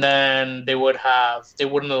 and then they wouldn't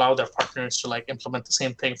allow their partners to like implement the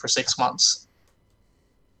same thing for 6 months.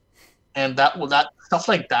 And that stuff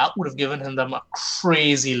like that would have given them a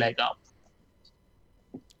crazy leg up.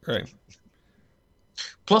 Right.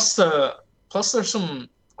 Plus there's some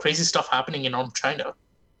crazy stuff happening in China.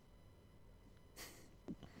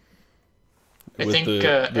 I think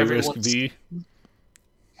everyone's... RISC-V?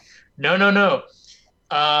 No.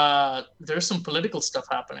 There's some political stuff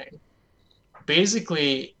happening.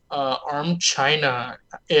 Basically, ARM China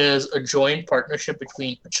is a joint partnership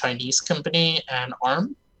between a Chinese company and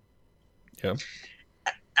ARM. Yeah.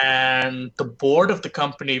 And the board of the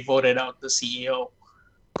company voted out the CEO.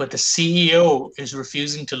 But the CEO is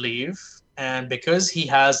refusing to leave. And because he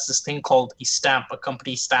has this thing called a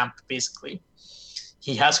company stamp, basically,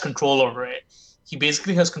 he has control over it. He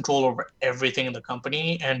basically has control over everything in the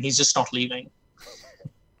company, and he's just not leaving.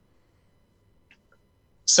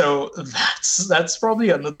 So that's probably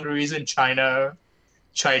another reason China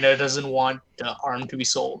doesn't want ARM to be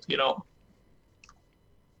sold,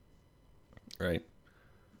 Right.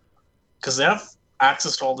 Because they have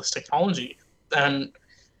access to all this technology. And,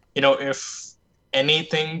 if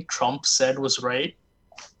anything Trump said was right,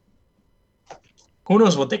 who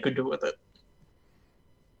knows what they could do with it.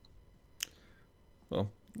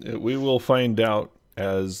 Well, we will find out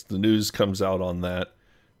as the news comes out on that.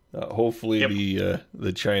 Hopefully, yep.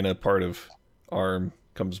 The China part of ARM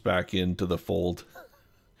comes back into the fold.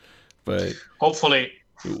 But hopefully,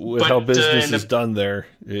 with how business is done there,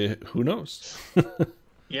 who knows?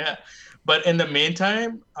 Yeah, but in the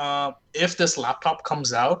meantime, if this laptop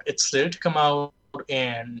comes out, it's slated to come out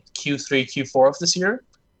in Q3, Q4 of this year.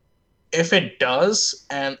 If it does,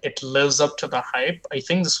 and it lives up to the hype, I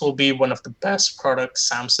think this will be one of the best products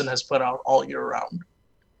Samsung has put out all year round.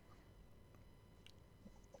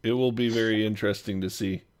 It will be very interesting to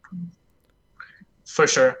see. For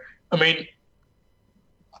sure. I mean,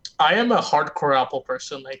 I am a hardcore Apple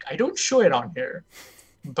person. Like, I don't show it on here,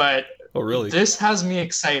 but this has me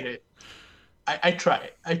excited. I try.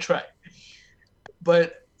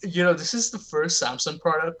 But, this is the first Samsung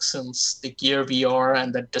product since the Gear VR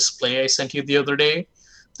and that display I sent you the other day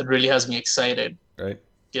that really has me excited. Right.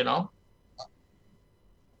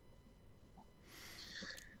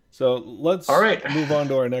 So let's move on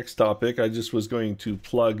to our next topic. I just was going to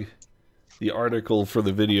plug the article for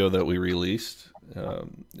the video that we released.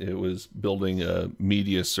 It was building a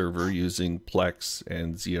media server using Plex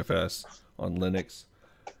and ZFS on Linux.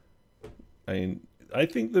 I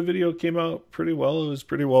think the video came out pretty well. It was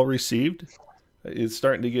pretty well received. It's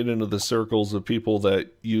starting to get into the circles of people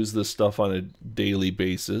that use this stuff on a daily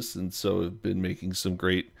basis, and so have been making some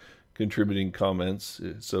great contributing comments.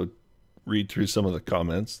 So read through some of the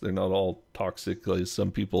comments. They're not all toxic as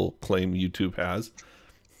some people claim YouTube has.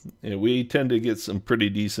 And we tend to get some pretty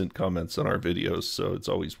decent comments on our videos, so it's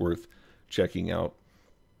always worth checking out.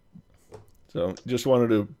 So just wanted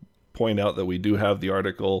to point out that we do have the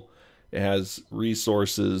article. It has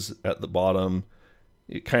resources at the bottom.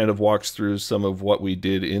 It kind of walks through some of what we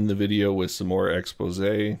did in the video with some more expose.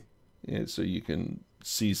 And so you can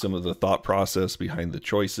see some of the thought process behind the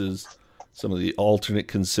choices, some of the alternate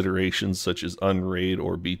considerations such as unraid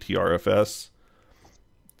or BTRFS.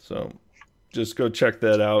 So just go check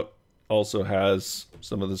that out. also has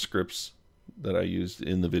some of the scripts that I used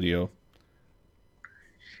in the video.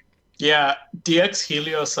 Yeah, DX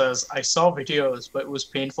Helio says, I saw videos, but it was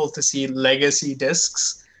painful to see legacy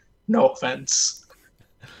discs. No offense.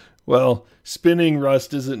 Well, spinning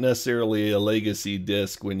Rust isn't necessarily a legacy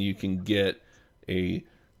disk when you can get a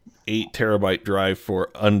 8 terabyte drive for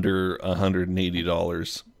under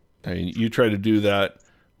 $180. I mean, you try to do that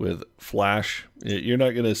with Flash, you're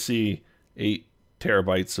not going to see 8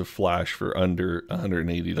 terabytes of Flash for under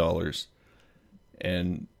 $180.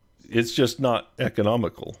 And it's just not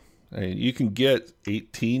economical. I mean, you can get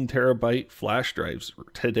 18 terabyte Flash drives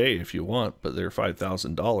today if you want, but they're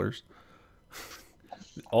 $5,000.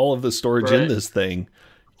 All of the storage in this thing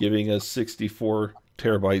giving us 64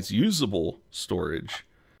 terabytes usable storage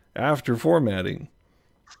after formatting,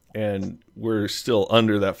 and we're still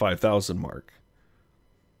under that 5,000 mark.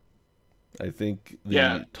 I think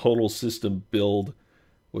the total system build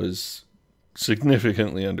was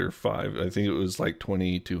significantly under 5. I think it was like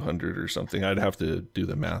 2,200 or something. I'd have to do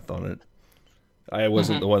the math on it. I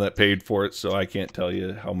wasn't the one that paid for it, so I can't tell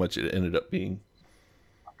you how much it ended up being.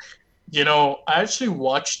 You know, I actually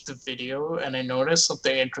watched the video and I noticed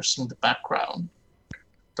something interesting in the background.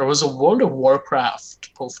 There was a World of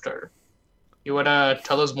Warcraft poster. You want to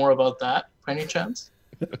tell us more about that, by any chance?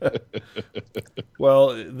 Well,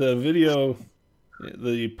 the video,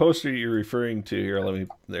 the poster you're referring to here,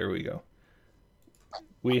 there we go.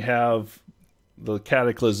 We have the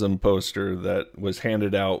Cataclysm poster that was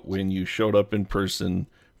handed out when you showed up in person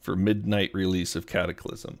for midnight release of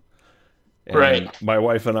Cataclysm. And my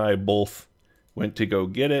wife and I both went to go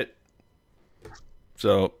get it.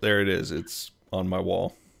 So there it is. It's on my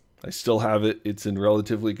wall. I still have it. It's in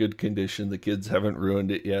relatively good condition. The kids haven't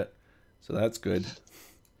ruined it yet. So that's good.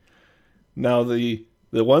 Now, the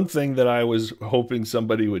one thing that I was hoping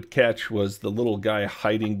somebody would catch was the little guy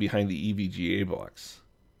hiding behind the EVGA box.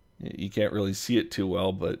 You can't really see it too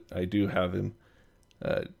well, but I do have him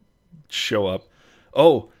show up.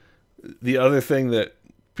 Oh, the other thing that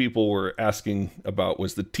people were asking about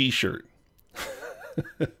was the t-shirt.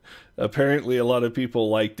 Apparently a lot of people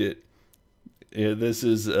liked it. This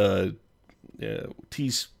is a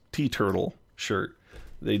T-Turtle shirt.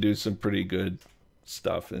 They do some pretty good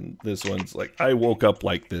stuff, and this one's like, I woke up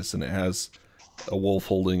like this, and it has a wolf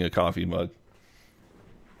holding a coffee mug.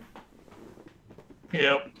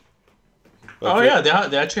 Yep. But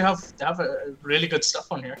they actually have a really good stuff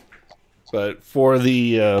on here. But for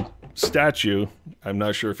the statue, I'm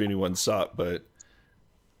not sure if anyone saw it, but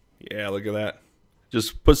yeah, look at that.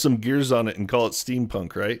 Just put some gears on it and call it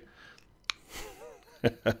steampunk, right?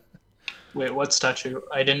 Wait, what statue?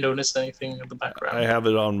 I didn't notice anything in the background. I have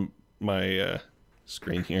it on my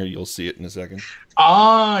screen here. You'll see it in a second.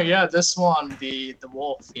 Ah, yeah, this one, the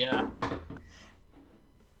wolf, yeah.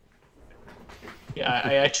 Yeah,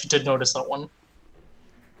 I actually did notice that one.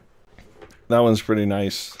 That one's pretty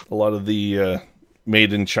nice. A lot of the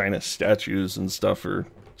made in China statues and stuff are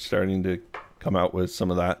starting to come out with some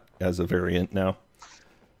of that as a variant now.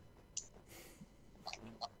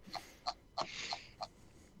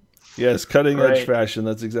 Yes, cutting edge fashion.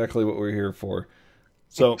 That's exactly what we're here for.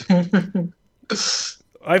 So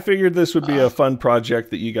I figured this would be a fun project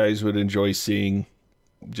that you guys would enjoy seeing.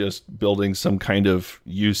 Just building some kind of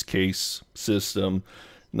use case system,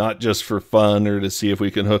 not just for fun or to see if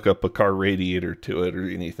we can hook up a car radiator to it or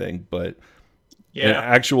anything, but an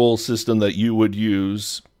actual system that you would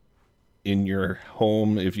use in your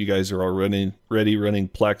home if you guys are already running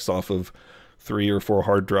Plex off of 3 or 4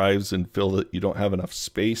 hard drives and feel that you don't have enough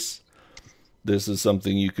space. This is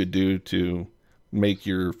something you could do to make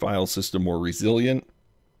your file system more resilient.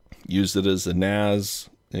 Use it as a NAS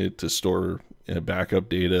to store backup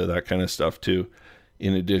data, that kind of stuff too,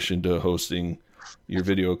 in addition to hosting your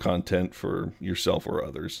video content for yourself or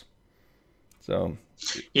others. So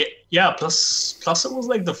yeah, plus it was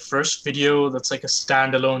like the first video that's like a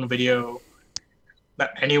standalone video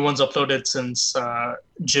that anyone's uploaded since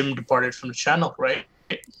Jim departed from the channel, right?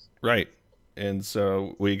 Right. And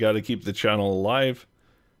so we got to keep the channel alive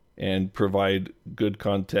and provide good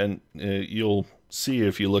content. You'll see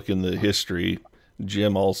if you look in the history,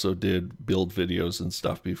 Jim also did build videos and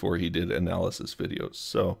stuff before he did analysis videos.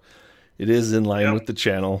 So it is in line with the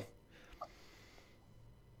channel.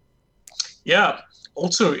 Yeah.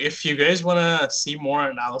 Also, if you guys want to see more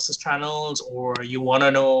analysis channels, or you want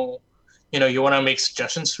to know, you want to make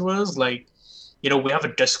suggestions to us, like, we have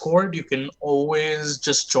a Discord. You can always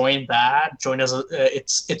just join that. Join us.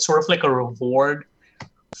 It's sort of like a reward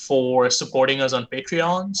for supporting us on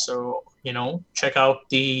Patreon. So, check out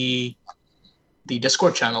the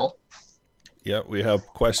Discord channel. Yeah, we have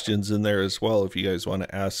questions in there as well if you guys want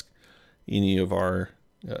to ask any of our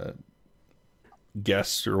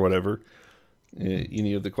guests or whatever,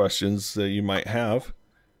 any of the questions that you might have.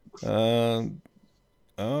 Oh,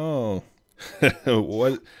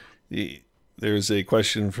 what? There's a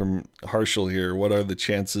question from Harshal here. What are the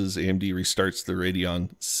chances AMD restarts the Radeon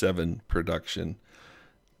 7 production?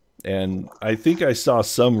 And I think I saw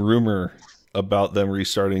some rumor about them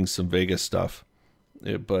restarting some Vega stuff,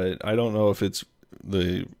 but I don't know if it's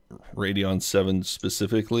the Radeon 7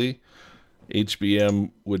 specifically.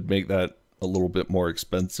 HBM would make that a little bit more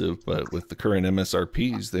expensive, but with the current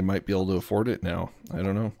MSRPs, they might be able to afford it now. I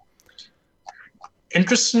don't know.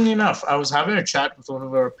 Interestingly enough, I was having a chat with one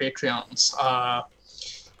of our Patreons,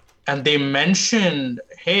 and they mentioned,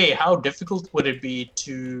 hey, how difficult would it be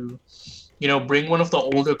to, bring one of the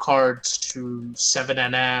older cards to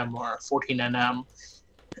 7nm or 14nm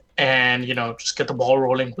and, just get the ball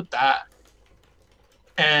rolling with that.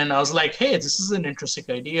 And I was like, hey, this is an interesting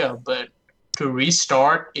idea, but to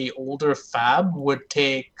restart a older fab would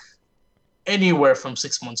take anywhere from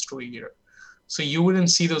 6 months to a year. So you wouldn't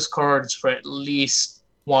see those cards for at least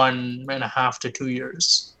 1.5 to 2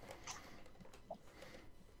 years.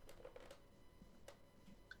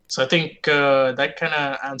 So I think that kind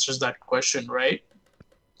of answers that question, right?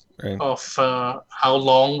 Right. Of how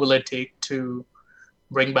long will it take to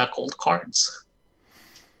bring back old cards?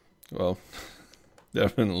 Well,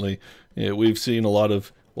 definitely. Yeah, we've seen a lot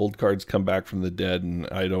of old cards come back from the dead, and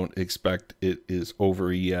I don't expect it is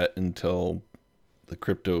over yet until the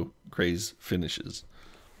crypto craze finishes.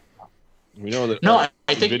 We know that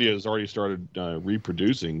I think Nvidia has already started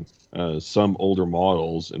reproducing some older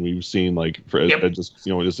models, and we've seen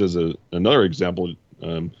just as another example,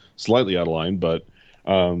 slightly out of line, but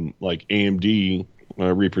like AMD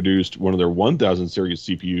reproduced one of their 1000 series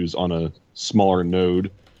CPUs on a smaller node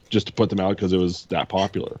just to put them out because it was that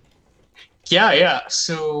popular. Yeah.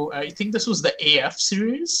 So I think this was the AF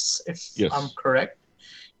series, if I'm correct.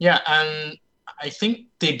 Yeah, and I think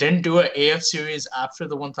they didn't do an AF series after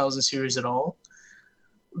the 1000 series at all.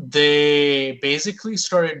 They basically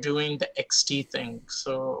started doing the XT thing.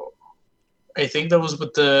 So I think that was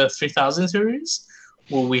with the 3000 series,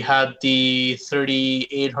 where we had the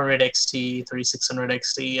 3800 XT, 3600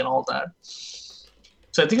 XT, and all that.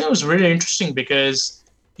 So I think that was really interesting because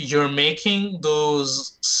you're making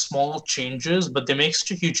those small changes, but they make such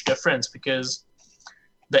a huge difference because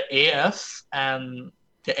the AF and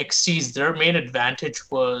the XTs, their main advantage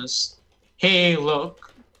was, hey,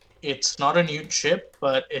 look, it's not a new chip,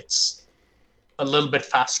 but it's a little bit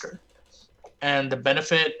faster. And the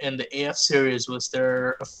benefit in the AF series was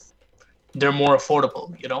they're more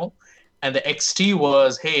affordable, And the XT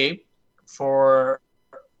was, hey, for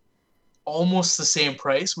almost the same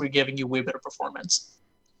price, we're giving you way better performance.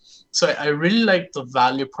 So I really like the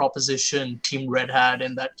value proposition Team Red had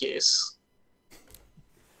in that case.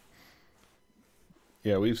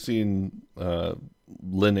 Yeah, we've seen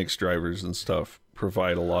Linux drivers and stuff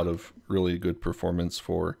provide a lot of really good performance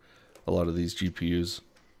for a lot of these GPUs.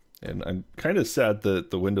 And I'm kind of sad that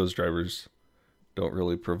the Windows drivers don't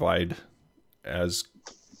really provide as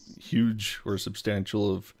huge or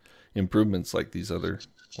substantial of improvements like these other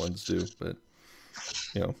ones do. But,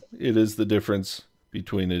 it is the difference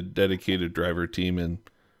between a dedicated driver team and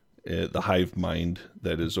the hive mind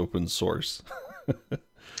that is open source.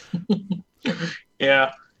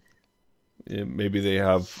 Yeah. Maybe they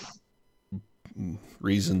have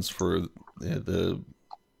reasons for the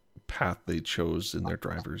path they chose in their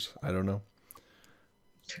drivers. I don't know.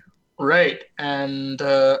 Right. And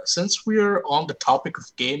since we're on the topic of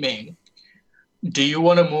gaming, do you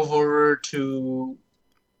want to move over to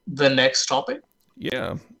the next topic?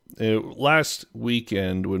 Yeah. Last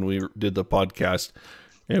weekend when we did the podcast,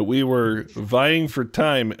 we were vying for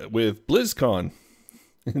time with BlizzCon.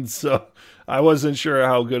 And so I wasn't sure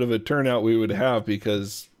how good of a turnout we would have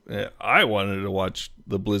because I wanted to watch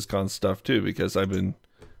the BlizzCon stuff too because I've been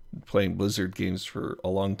playing Blizzard games for a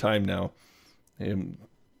long time now. And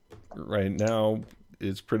right now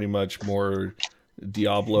it's pretty much more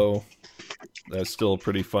Diablo. That's still a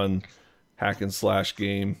pretty fun hack and slash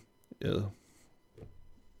game.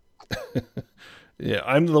 Yeah,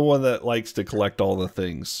 I'm the one that likes to collect all the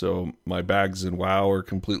things. So my bags in WoW are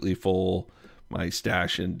completely full. My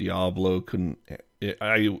stash in Diablo couldn't.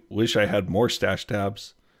 I wish I had more stash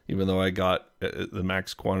tabs, even though I got the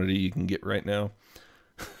max quantity you can get right now.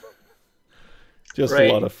 Just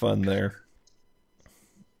a lot of fun there.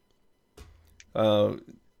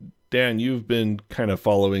 Dan, you've been kind of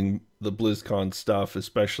following the BlizzCon stuff,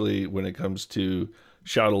 especially when it comes to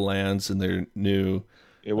Shadowlands and their new...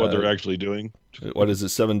 what they're actually doing. What is it,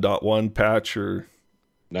 7.1 patch or...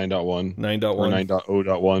 9.1 9.1 or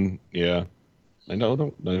 9.0.1. Yeah,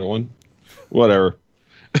 9.0.1. Whatever.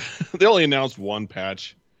 They only announced one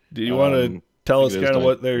patch. Do you want to tell us kind of 9.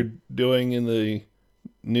 what they're doing in the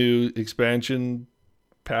new expansion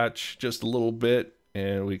patch just a little bit,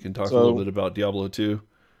 and we can talk a little bit about Diablo 2?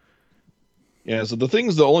 Yeah, so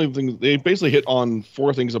the only thing they basically hit on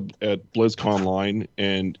 4 things at BlizzConline,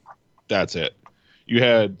 and that's it. You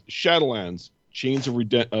had Shadowlands, Chains of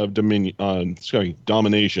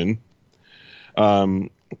Domination,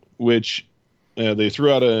 which they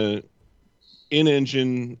threw out a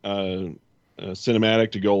in-engine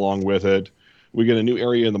cinematic to go along with it. We get a new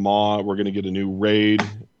area in the Maw. We're going to get a new raid,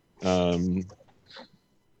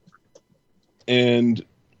 and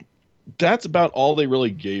that's about all they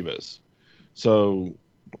really gave us. So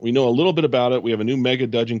we know a little bit about it. We have a new mega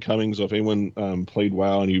dungeon coming. So if anyone played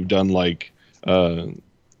WoW and you've done like my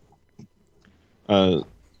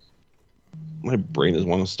brain is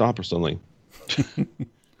want to stop or something.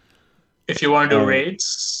 If you want to do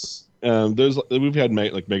raids, we've had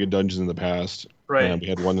mega dungeons in the past. Right. We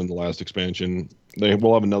had one in the last expansion.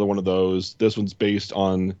 We'll have another one of those. This one's based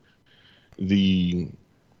on the.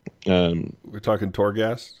 We're talking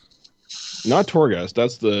Torghast? Not Torghast.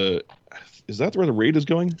 That's the. Is that where the raid is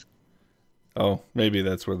going? Oh, maybe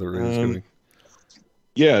that's where the raid is going.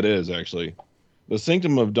 Yeah, it is actually. The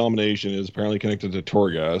Sanctum of Domination is apparently connected to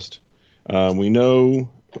Torghast. We know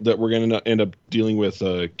that we're going to end up dealing with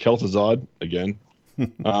Kel'Thuzad again.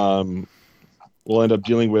 We'll end up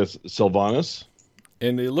dealing with Sylvanas.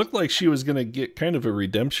 And it looked like she was going to get kind of a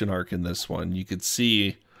redemption arc in this one. You could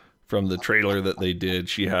see from the trailer that they did,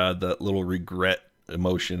 she had that little regret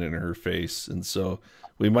emotion in her face. And so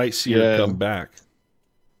we might see her come back.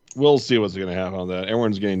 We'll see what's going to happen on that.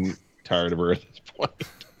 Everyone's getting tired of her at this point,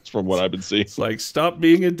 from what I've been seeing. It's like, stop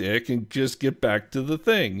being a dick and just get back to the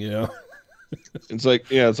thing, you know? It's like,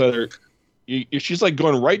 yeah, it's either... She's like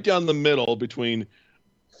going right down the middle between,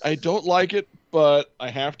 I don't like it, but I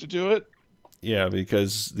have to do it. Yeah,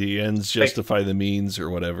 because the ends justify the means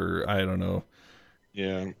or whatever. I don't know.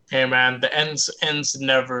 Yeah. Hey man, the ends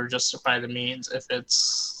never justify the means if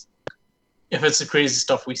it's the crazy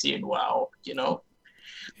stuff we see in WoW, you know?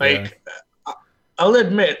 Like, yeah. I'll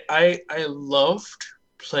admit, I loved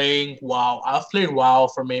playing WoW. I've played WoW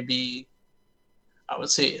for maybe, I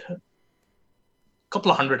would say, a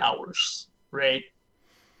couple of 100 hours, right?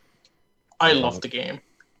 I love the game.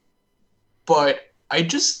 But I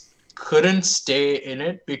just couldn't stay in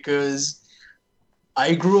it because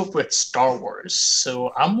I grew up with Star Wars,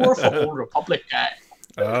 so I'm more of an Old Republic guy.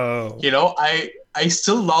 Oh. You know, I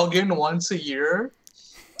still log in once a year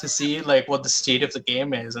to see like what the state of the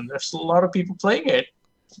game is, and there's a lot of people playing it.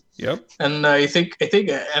 Yep. And I think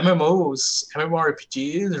MMORPGs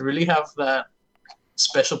really have that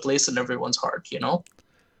special place in everyone's heart, you know?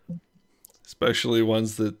 Especially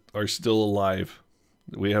ones that are still alive.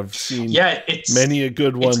 We have seen many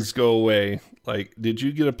good ones go away. Like, did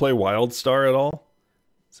you get to play WildStar at all?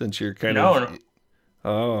 Since you're No.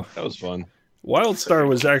 Oh. That was fun. WildStar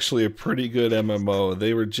was actually a pretty good MMO.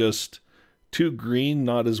 They were just too green,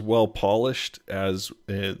 not as well polished as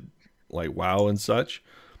like WoW and such.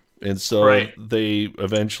 And so they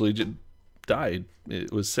eventually died.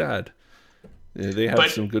 It was sad. They had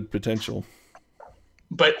some good potential.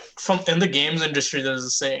 But in the games industry, there's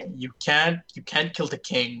a saying: you can't kill the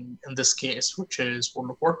king in this case, which is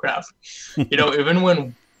World of Warcraft. You know, even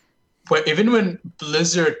when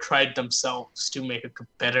Blizzard tried themselves to make a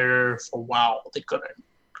competitor for WoW, they couldn't.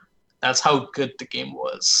 That's how good the game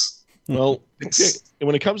was. Well,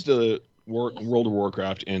 when it comes to World of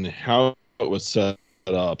Warcraft and how it was set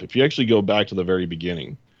up, if you actually go back to the very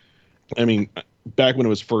beginning, I mean, back when it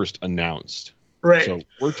was first announced, right? So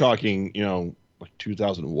we're talking, you know, like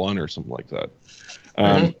 2001 or something like that.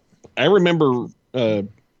 I remember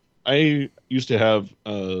I used to have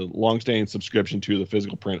a long-standing subscription to the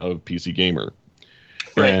physical print of PC Gamer,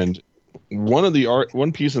 and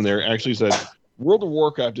one piece in there actually said World of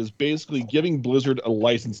Warcraft is basically giving Blizzard a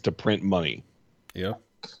license to print money. Yeah,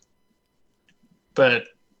 but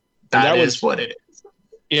that is what it is.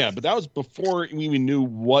 Yeah, but that was before we even knew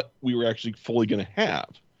what we were actually fully going to have.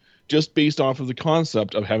 Just based off of the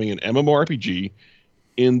concept of having an MMORPG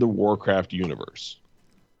in the Warcraft universe.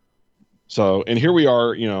 So, and here we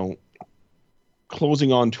are, you know,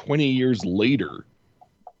 closing on 20 years later,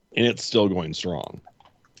 and it's still going strong.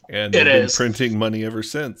 And they've been printing money ever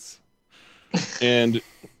since. And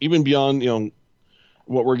even beyond, you know,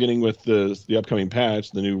 what we're getting with the upcoming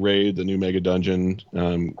patch, the new raid, the new mega dungeon,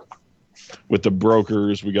 with the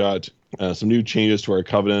brokers, we got some new changes to our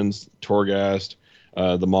covenants, Torghast,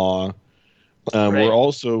 the Maw. We're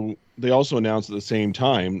also they also announced at the same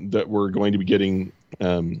time that we're going to be getting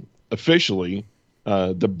officially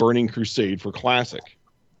the Burning Crusade for Classic.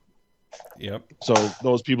 Yep. So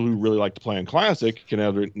those people who really like to play on Classic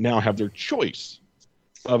can now have their choice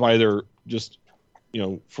of either just,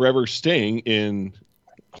 forever staying in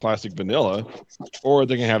Classic Vanilla, or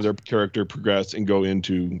they can have their character progress and go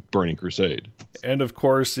into Burning Crusade. And of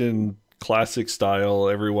course, in Classic style,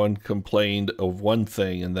 everyone complained of one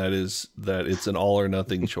thing, and that is that it's an all or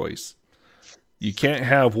nothing choice. You can't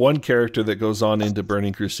have one character that goes on into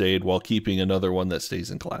Burning Crusade while keeping another one that stays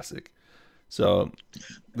in Classic. So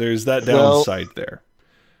there's that downside there.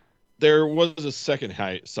 There was a second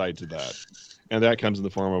side to that, and that comes in the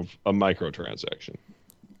form of a microtransaction.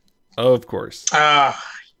 Of course.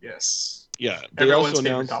 Yes. Yeah. Everyone's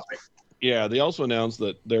favorite topic. Yeah, they also announced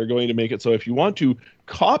that they're going to make it so if you want to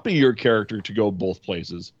copy your character to go both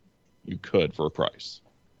places, you could for a price.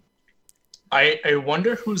 I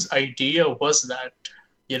wonder whose idea was that.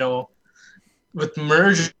 With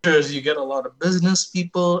mergers, you get a lot of business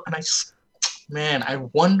people, and I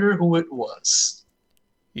wonder who it was.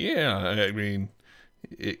 Yeah, I mean,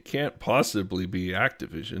 it can't possibly be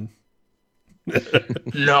Activision.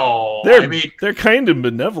 No, they're kind of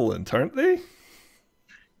benevolent, aren't they?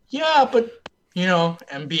 Yeah, but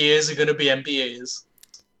MBAs are gonna be MBAs.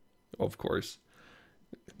 Of course.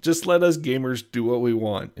 Just let us gamers do what we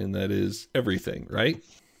want, and that is everything, right?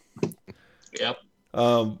 Yep.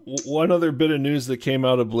 One other bit of news that came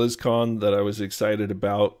out of BlizzCon that I was excited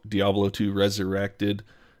about: Diablo 2 Resurrected.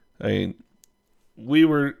 I mean,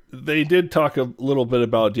 they did talk a little bit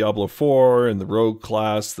about Diablo 4 and the rogue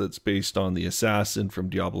class that's based on the assassin from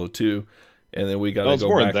Diablo 2, and then we got to go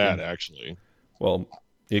more back. Than that, actually. Well,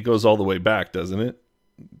 it goes all the way back, doesn't it?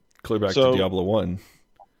 Clear back to Diablo 1.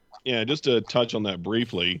 Yeah, just to touch on that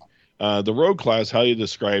briefly, the rogue class, how you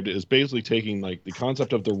described it, is basically taking like the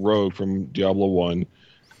concept of the rogue from Diablo 1,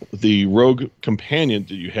 the rogue companion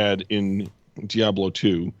that you had in Diablo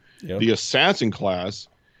 2, the assassin class,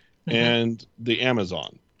 and the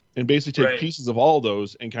Amazon, and basically take pieces of all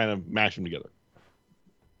those and kind of mash them together.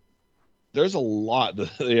 There's a lot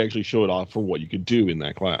that they actually showed off for what you could do in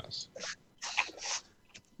that class.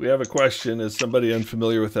 We have a question. Is somebody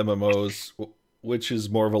unfamiliar with MMOs? Which is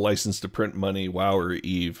more of a license to print money, WoW or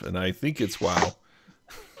EVE? And I think it's WoW.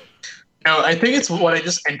 No, I think it's what I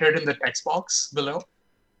just entered in the text box below.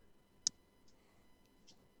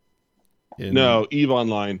 No, EVE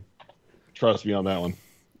Online. Trust me on that one.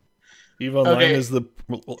 EVE Online is the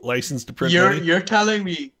license to print money? You're telling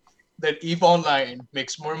me that EVE Online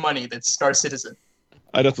makes more money than Star Citizen?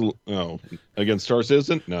 I'd have to... No. Against Star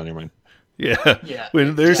Citizen? No, never mind. Yeah.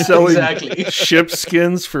 When they're selling ship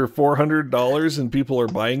skins for $400 and people are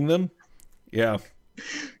buying them,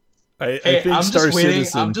 I think Star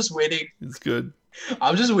Citizen. I'm just waiting. It's good.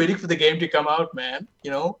 I'm just waiting for the game to come out, man.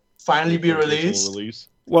 Finally be released.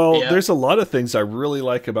 Well, there's a lot of things I really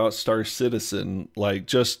like about Star Citizen, like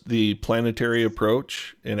just the planetary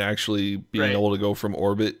approach and actually being able to go from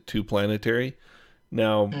orbit to planetary.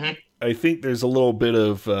 Now, I think there's a little bit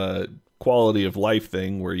of quality of life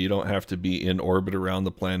thing where you don't have to be in orbit around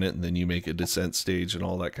the planet and then you make a descent stage and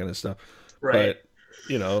all that kind of stuff. Right.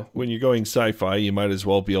 But, when you're going sci-fi, you might as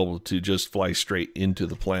well be able to just fly straight into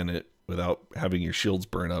the planet without having your shields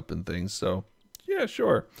burn up and things. So, yeah,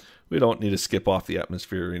 sure. We don't need to skip off the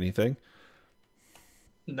atmosphere or anything.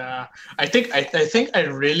 Nah, I think I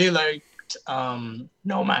really liked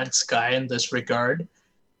No Man's Sky in this regard.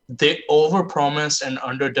 They overpromised and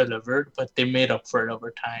underdelivered, but they made up for it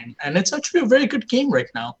over time. And it's actually a very good game right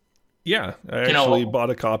now. Yeah, I actually bought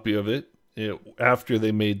a copy of it after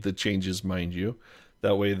they made the changes, mind you.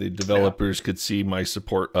 That way the developers could see my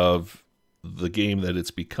support of the game that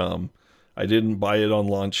it's become. I didn't buy it on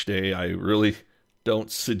launch day. I really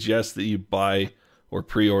don't suggest that you buy or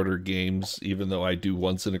pre-order games, even though I do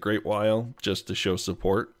once in a great while, just to show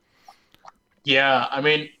support. Yeah, I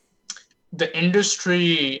mean, the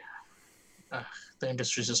industry's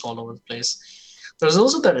just all over the place. There's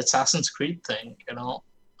also that Assassin's Creed thing,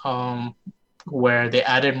 where they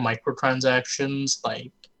added microtransactions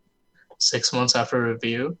like 6 months after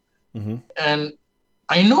review. And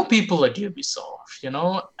I know people at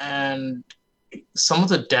Ubisoft, and some of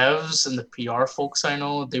the devs and the PR folks I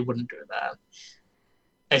know, they wouldn't do that.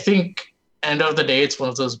 I think end of the day, it's one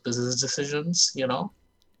of those business decisions,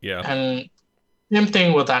 Yeah. And same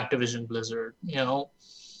thing with Activision Blizzard,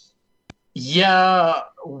 Yeah,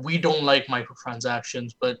 we don't like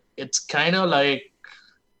microtransactions, but it's kind of like,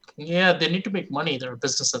 they need to make money. They're a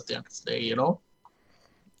business at the end of the day,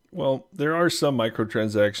 Well, there are some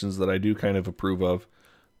microtransactions that I do kind of approve of,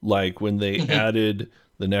 like when they added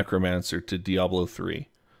the Necromancer to Diablo 3.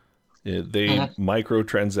 They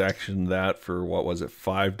microtransaction that for, what was it,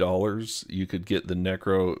 $5? You could get the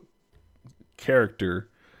Necro character,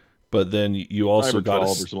 but then you also got 12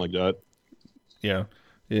 or something like that. Yeah,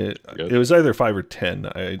 it was either 5 or 10.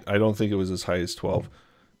 I don't think it was as high as 12.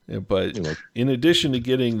 But in addition to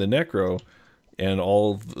getting the Necro and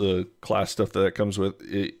all of the class stuff that comes with,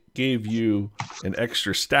 it gave you an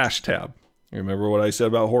extra stash tab. You remember what I said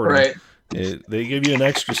about hoarding? Right. They give you an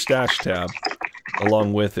extra stash tab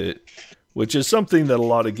along with it, which is something that a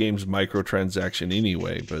lot of games microtransaction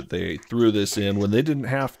anyway, but they threw this in when they didn't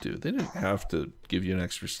have to. They didn't have to give you an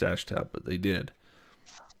extra stash tab, but they did.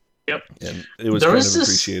 Yep. And it was kind of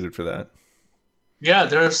appreciated for that. Yeah,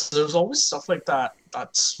 there's always stuff like that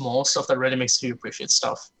small stuff that really makes you appreciate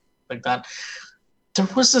stuff like that. There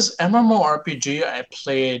was this MMORPG I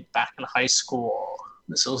played back in high school.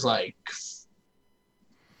 This was like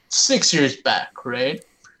 6 years back, right?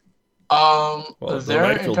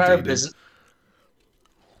 Their entire business.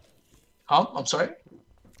 I'm sorry?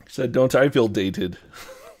 I said, don't I feel dated?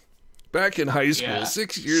 Back in high school,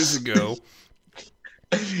 6 years ago.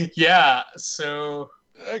 Yeah, so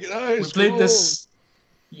Back in high we school. played this.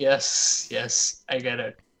 Yes, I get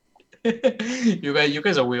it. You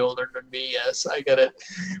guys are way older than me. Yes, I get it.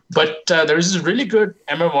 But there's this really good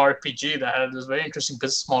MMORPG that had this very interesting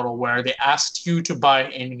business model where they asked you to buy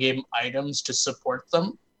in-game items to support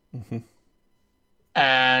them. Mm-hmm.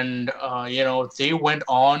 And they went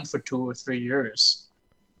on for 2 or 3 years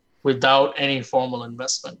without any formal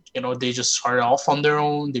investment. They just started off on their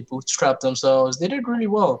own. They bootstrapped themselves. They did really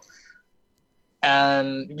well.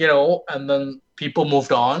 And and then people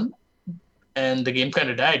moved on and the game kind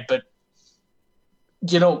of died. But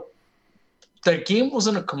the game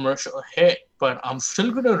wasn't a commercial hit, but I'm still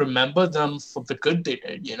going to remember them for the good they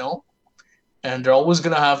did, and they're always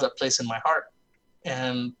going to have that place in my heart.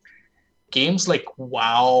 And games like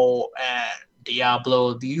WoW and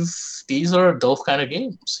Diablo, these are those kind of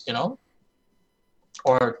games,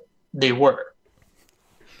 or they were.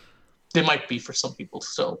 They might be for some people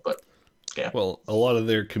still, but yeah. Well, a lot of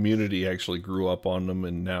their community actually grew up on them,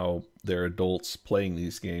 and now they're adults playing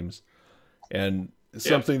these games. And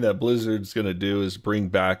something that Blizzard's going to do is bring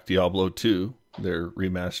back Diablo 2. They're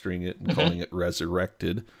remastering it and calling it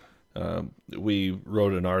Resurrected. We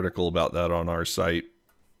wrote an article about that on our site,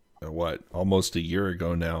 almost a year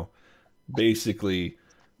ago now, basically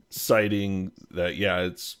citing that,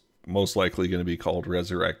 it's most likely going to be called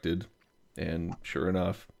Resurrected. And sure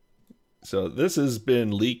enough. So this has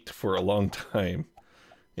been leaked for a long time.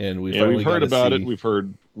 And we've heard about it. We've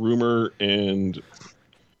heard rumor, and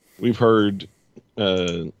we've heard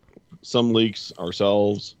some leaks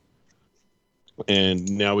ourselves. And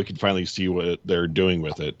now we can finally see what they're doing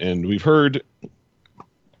with it. And we've heard,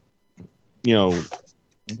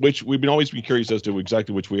 which we've been always be curious as to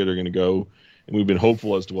exactly which way they're going to go. And we've been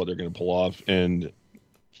hopeful as to what they're going to pull off. And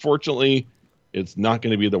fortunately, it's not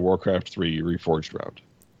going to be the Warcraft 3 Reforged route.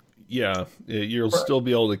 Yeah, you'll still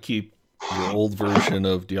be able to keep your old version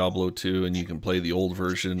of Diablo 2, and you can play the old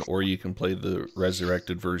version, or you can play the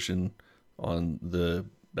resurrected version on the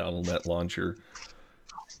Battle.net launcher.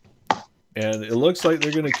 And it looks like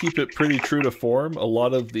they're going to keep it pretty true to form. A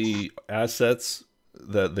lot of the assets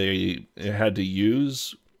that they had to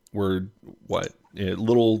use were,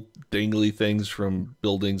 little dangly things from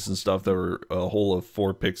buildings and stuff that were a whole of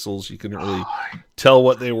 4 pixels. You couldn't really tell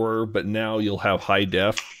what they were, but now you'll have high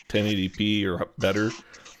def, 1080p or better,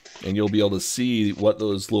 and you'll be able to see what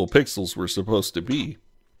those little pixels were supposed to be.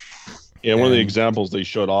 Yeah, one of the examples they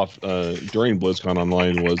showed off during BlizzCon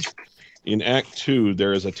Online was in Act 2,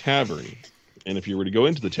 there is a tavern. And if you were to go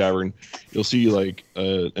into the tavern, you'll see like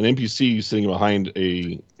an NPC sitting behind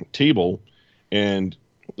a table, and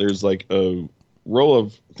there's like a row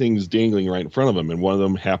of things dangling right in front of him, and one of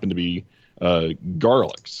them happened to be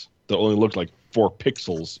garlics that only looked like 4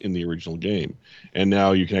 pixels in the original game. And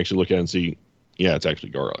now you can actually look at it and see, it's actually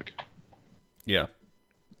garlic. Yeah.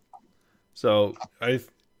 So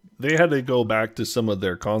they had to go back to some of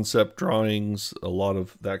their concept drawings, a lot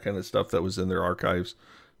of that kind of stuff that was in their archives,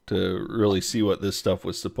 to really see what this stuff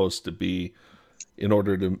was supposed to be in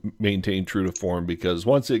order to maintain true to form, because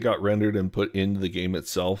once it got rendered and put into the game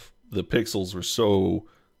itself, the pixels were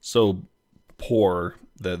so poor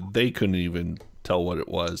that they couldn't even tell what it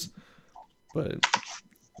was. But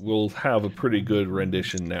we'll have a pretty good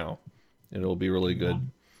rendition now, and it'll be really good.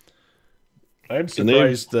 I'm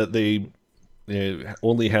surprised that they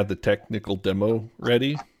only had the technical demo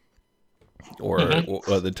ready, or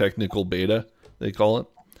the technical beta, they call it.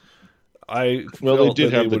 They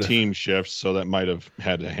did have the team shifts, so that might have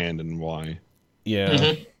had a hand in why.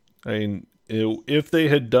 Yeah. I mean, if they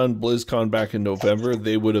had done BlizzCon back in November,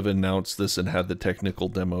 they would have announced this and had the technical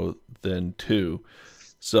demo then too.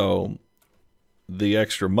 So the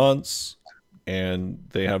extra months, and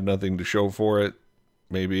they have nothing to show for it.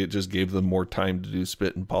 Maybe it just gave them more time to do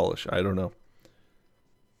spit and polish. I don't know.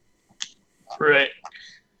 Right.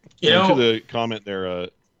 To the comment there,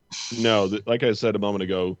 no, like I said a moment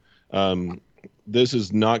ago, this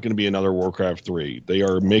is not going to be another Warcraft 3. They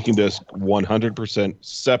are making this 100%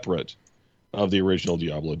 separate of the original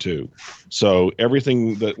Diablo 2. So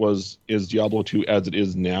everything that is Diablo 2 as it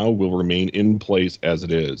is now will remain in place as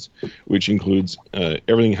it is, which includes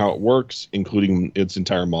everything how it works, including its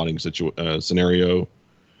entire modding scenario,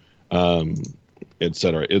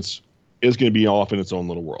 etc. It's going to be off in its own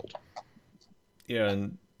little world. Yeah,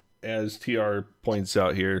 and as TR points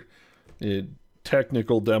out here,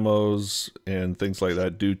 technical demos and things like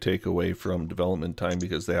that do take away from development time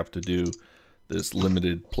because they have to do this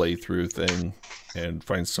limited playthrough thing and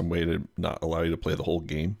find some way to not allow you to play the whole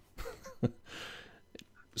game.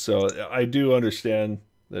 So I do understand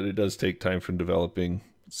that it does take time from developing,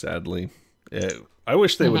 sadly. I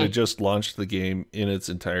wish they would have just launched the game in its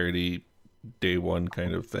entirety day one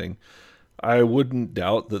kind of thing. I wouldn't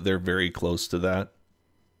doubt that they're very close to that.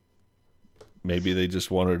 Maybe they just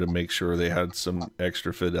wanted to make sure they had some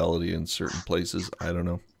extra fidelity in certain places. I don't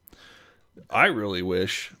know. I really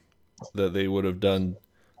wish that they would have done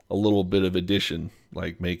a little bit of addition,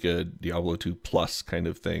 like make a Diablo 2 Plus kind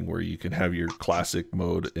of thing where you can have your classic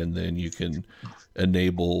mode and then you can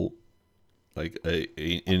enable like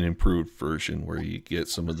an improved version where you get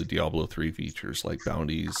some of the Diablo 3 features like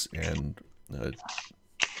bounties and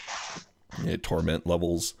torment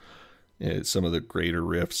levels, some of the greater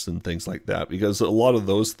rifts and things like that, because a lot of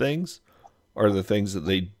those things are the things that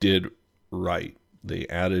they did right. They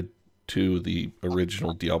added to the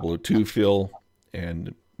original Diablo 2 feel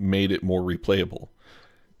and made it more replayable.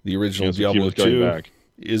 The original Diablo 2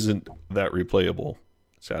 isn't that replayable,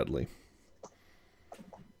 sadly.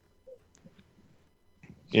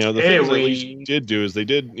 The things that they did do is they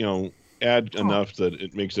did, add enough that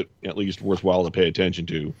it makes it at least worthwhile to pay attention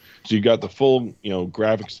to. So you got the full,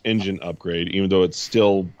 graphics engine upgrade, even though it's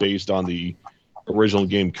still based on the original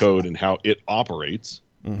game code and how it operates.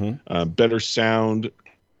 Better sound.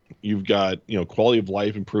 You've got, quality of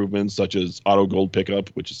life improvements such as auto gold pickup,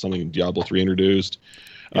 which is something Diablo 3 introduced.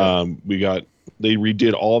 Yeah. They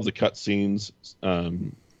redid all of the cutscenes,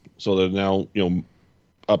 so they're now,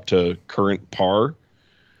 up to current par.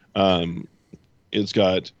 It's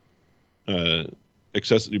got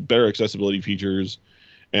better accessibility features,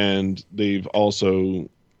 and they've also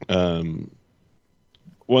one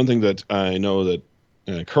thing that I know that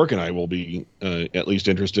Kirk and I will be at least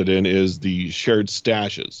interested in is the shared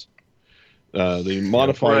stashes. They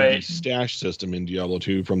modified the stash system in Diablo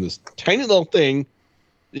 2 from this tiny little thing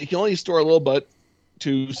that you can only store a little bit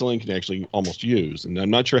to something you can actually almost use. And I'm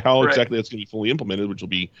not sure how exactly that's going to be fully implemented, which will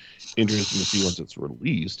be interesting to see once it's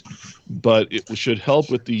released. But it should help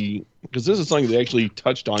with because this is something they actually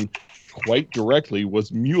touched on quite directly,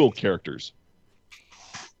 was mule characters.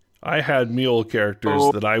 I had mule characters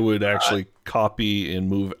that I would actually copy and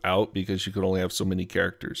move out because you could only have so many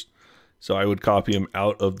characters. So I would copy them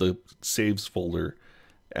out of the saves folder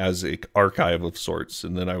as an archive of sorts,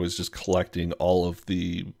 and then I was just collecting all of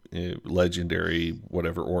the legendary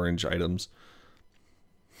whatever orange items.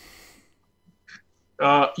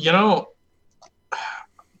 Have you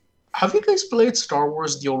guys played Star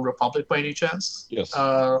Wars: The Old Republic by any chance? Yes.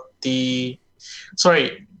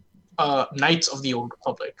 Knights of the Old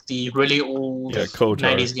Republic, the really old KOTOR,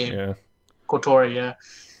 90s game. Yeah. KOTOR, yeah.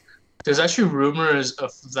 There's actually rumors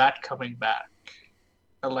of that coming back,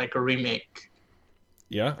 like a remake.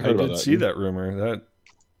 Yeah, I did see that rumor. That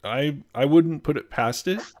I wouldn't put it past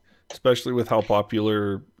it, especially with how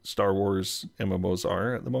popular Star Wars MMOs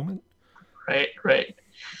are at the moment. Right.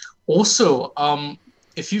 Also,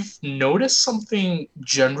 if you've noticed something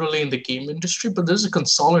generally in the game industry, but there's a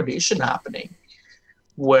consolidation happening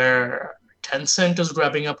where Tencent is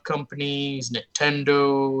grabbing up companies,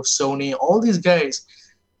 Nintendo, Sony, all these guys,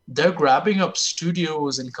 they're grabbing up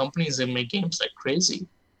studios and companies that make games like crazy,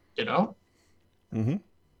 Mm-hmm.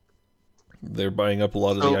 They're buying up a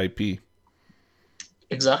lot of the IP.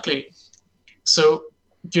 Exactly. So,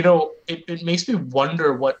 it makes me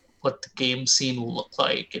wonder what the game scene will look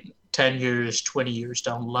like in 10 years, 20 years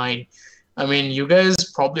down the line. I mean, you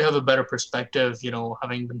guys probably have a better perspective,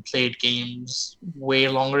 having been played games way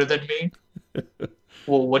longer than me.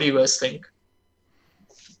 Well, what do you guys think?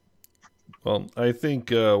 Well, I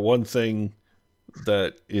think one thing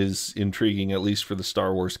that is intriguing, at least for the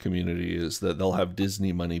Star Wars community, is that they'll have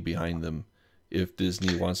Disney money behind them if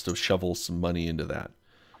Disney wants to shovel some money into that.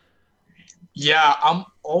 Yeah, I'm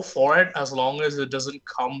all for it as long as it doesn't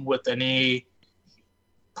come with any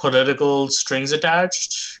political strings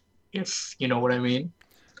attached, if you know what I mean.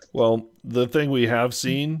 Well, the thing we have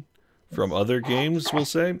seen from other games, we'll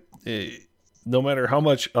say, no matter how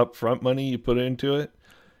much upfront money you put into it,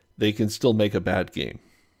 they can still make a bad game.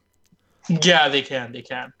 Yeah, they can.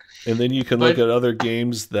 And then you can look at other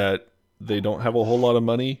games that they don't have a whole lot of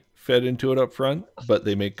money fed into it up front, but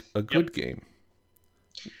they make a good game.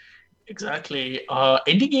 Exactly.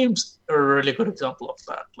 Indie games are a really good example of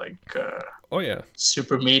that. Like,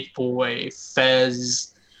 Super Meat Boy,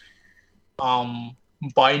 Fez,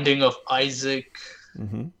 Binding of Isaac.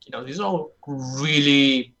 Mm-hmm. You know, these are all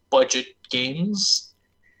really budget games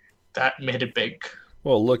that made it big.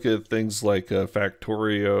 Well, look at things like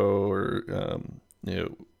Factorio, or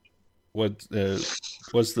what's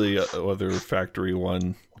the other factory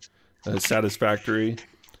one? Satisfactory.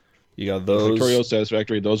 You got those. Factorio,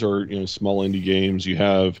 Satisfactory. Those are small indie games. You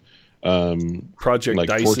have Project like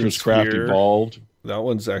Dyson Fortress Craft Sphere. Evolved. That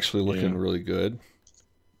one's actually looking really good.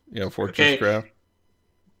 Yeah, Fortress Craft.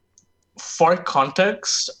 For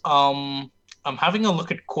context, I'm having a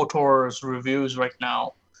look at KOTOR's reviews right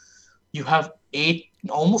now. You have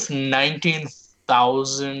almost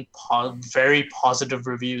 19,000 very positive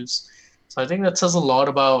reviews. So I think that says a lot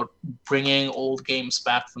about bringing old games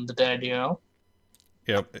back from the dead, you know?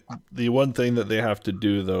 Yeah. The one thing that they have to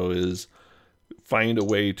do, though, is find a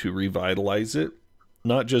way to revitalize it,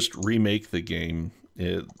 not just remake the game.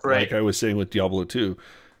 Like I was saying with Diablo 2.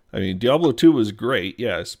 I mean, Diablo 2 was great,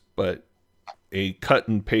 yes, but a cut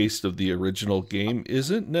and paste of the original game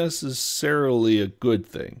isn't necessarily a good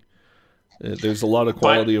thing. There's a lot of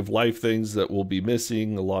quality of life things that will be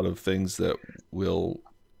missing, a lot of things that will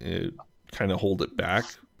kind of hold it back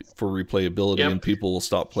for replayability, and people will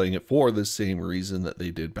stop playing it for the same reason that they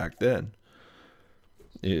did back then.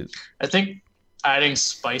 I think adding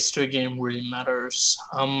spice to a game really matters.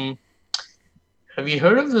 Have you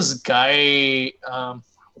heard of this guy? 1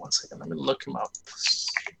 second, let me look him up.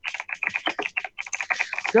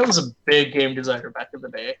 That was a big game designer back in the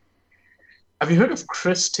day. Have you heard of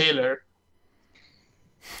Chris Taylor?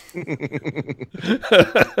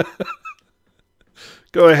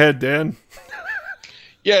 Go ahead, Dan.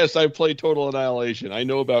 Yes, I played Total Annihilation. I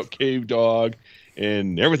know about Cave Dog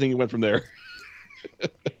and everything that went from there.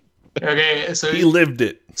 Okay, so he lived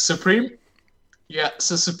it. Supreme. Yeah,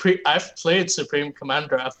 so Supreme. I've played Supreme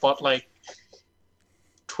Commander. I've bought like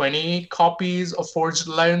 20 copies of Forged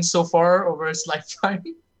Alliance so far over its lifetime.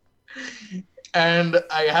 And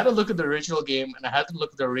I had to look at the original game, and I had to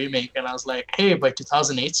look at the remake, and I was like, hey, by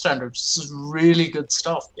 2008 standards, this is really good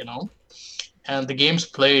stuff, you know? And the game's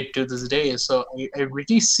played to this day, so I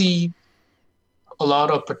really see a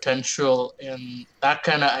lot of potential in that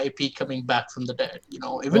kind of IP coming back from the dead, you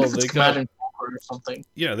know? Even if it's Command and Conquer or something.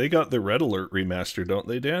 Yeah, they got the Red Alert remaster, don't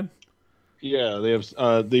they, Dan? Yeah, they have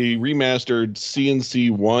the remastered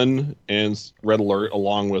CNC1 and Red Alert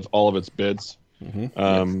along with all of its bits.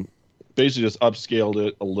 Mm-hmm. Basically just upscaled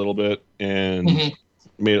it a little bit and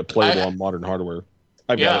made it playable on modern hardware.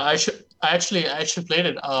 I actually played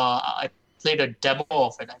it. I played a demo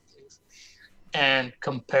of it, I believe. And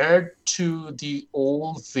compared to the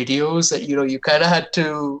old videos that, you kind of had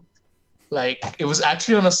to, like, it was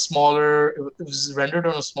actually on a smaller, it was rendered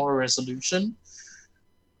on a smaller resolution.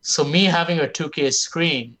 So me having a 2K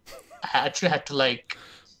screen, I actually had to, like,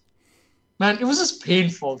 man, it was just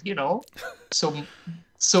painful, you know? So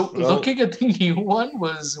looking at the new one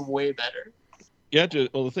was way better. Yeah,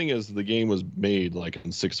 the thing is, the game was made like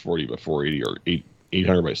in 640 by 480 or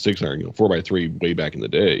 800 by 600, 4x3 way back in the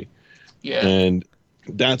day. Yeah. And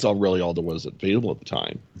that's all that was available at the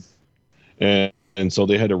time. And so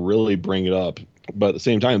they had to really bring it up. But at the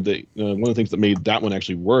same time, one of the things that made that one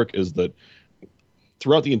actually work is that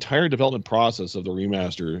throughout the entire development process of the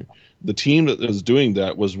remaster, the team that was doing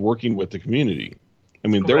that was working with the community. I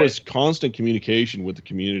mean, there was constant communication with the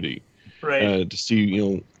community to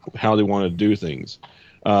see, how they wanted to do things,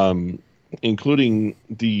 including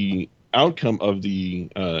the outcome of the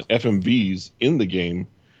FMVs in the game.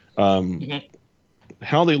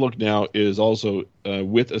 How they look now is also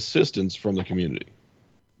with assistance from the community.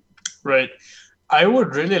 Right. I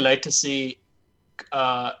would really like to see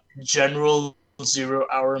General 0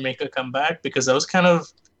 Hour make a comeback, because that was kind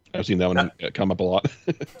of... I've seen that one come up a lot.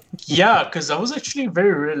 Yeah, because that was actually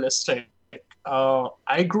very realistic.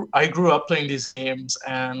 I grew up playing these games,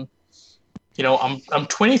 and I'm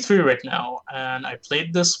 23 right now, and I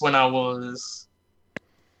played this when I was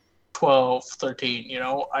 12, 13.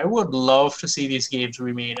 I would love to see these games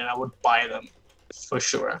remade, and I would buy them for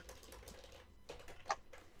sure.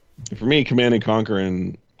 For me, Command and Conquer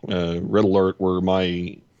and Red Alert were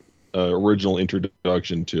my original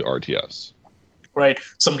introduction to RTS. Right.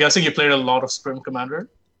 So I'm guessing you played a lot of Supreme Commander.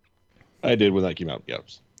 I did when that came out.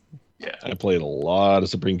 Yes. Yeah. I played a lot of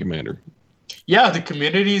Supreme Commander. Yeah, the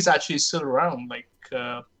community is actually still around. Like,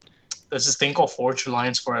 there's this thing called Forge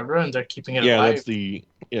Alliance Forever, and they're keeping it alive.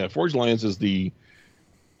 Forge Alliance is the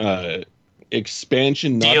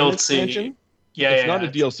expansion, not DLC. an expansion. Yeah, it's not a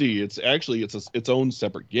DLC. It's actually its own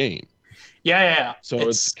separate game. Yeah. So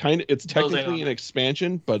it's technically an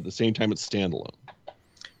expansion, but at the same time it's standalone.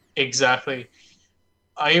 Exactly.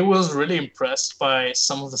 I was really impressed by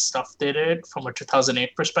some of the stuff they did from a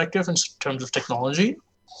 2008 perspective in terms of technology.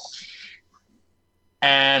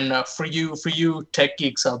 And for you tech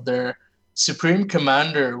geeks out there, Supreme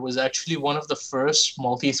Commander was actually one of the first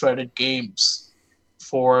multi-threaded games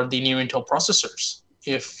for the new Intel processors,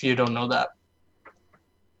 if you don't know that.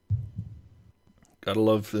 Gotta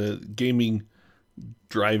love the gaming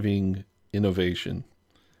driving innovation.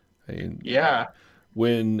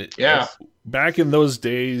 Back in those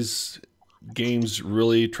days, games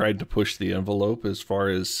really tried to push the envelope as far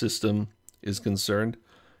as system is concerned.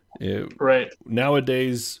 Right.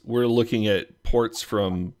 Nowadays, we're looking at ports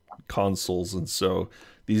from consoles, and so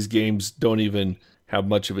these games don't even have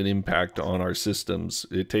much of an impact on our systems.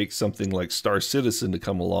 It takes something like Star Citizen to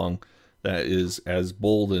come along that is as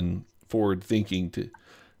bold and forward-thinking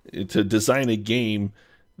to design a game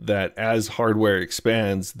that as hardware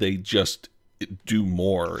expands, they just do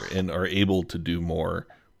more and are able to do more.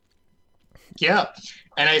 Yeah,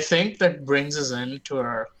 and I think that brings us into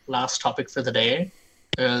our last topic for the day,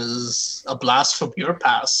 is a blast from your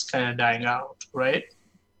past kind of dying out, right?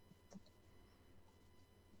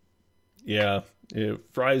 Yeah,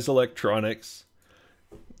 Fry's Electronics.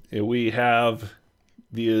 We have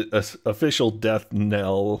the official death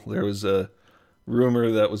knell. There was a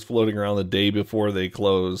rumor that was floating around the day before they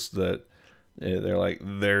closed that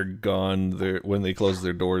they're gone. When they close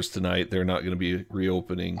their doors tonight, they're not going to be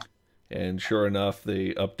reopening. And sure enough, they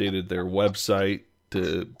updated their website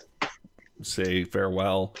to say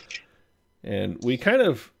farewell. And we kind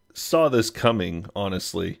of saw this coming,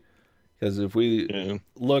 honestly, because if we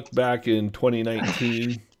look back in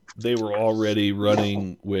 2019, they were already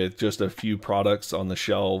running with just a few products on the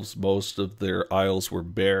shelves. Most of their aisles were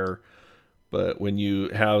bare. But when you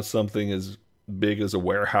have something as big as a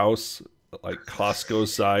warehouse, like Costco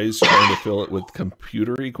size, trying to fill it with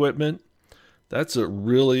computer equipment, that's a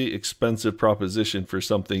really expensive proposition for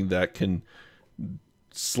something that can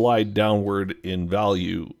slide downward in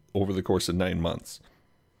value over the course of 9 months.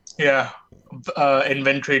 Yeah,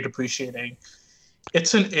 inventory depreciating.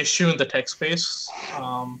 It's an issue in the tech space.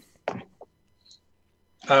 And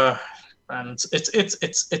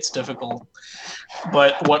it's difficult.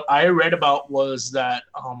 But what I read about was that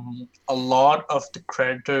a lot of the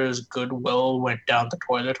creditors' goodwill went down the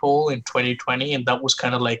toilet hole in 2020, and that was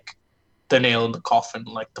kind of like the nail in the coffin,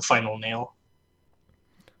 like the final nail.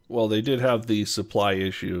 Well, they did have the supply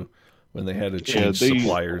issue when they had to change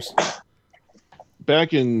suppliers.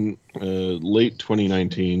 Back in late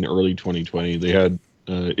 2019, early 2020, they had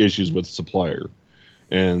issues with supplier.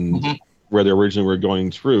 And where they originally were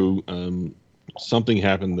going through, something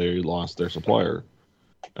happened. They lost their supplier.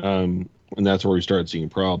 And that's where we started seeing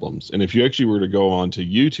problems. And if you actually were to go onto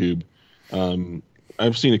YouTube,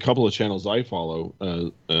 I've seen a couple of channels I follow.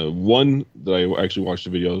 One that I actually watched a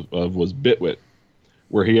video of was Bitwit,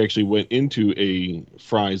 where he actually went into a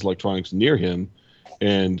Fry's Electronics near him,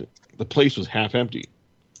 and the place was half empty,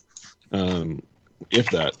 if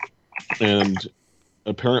that. And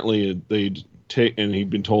apparently he'd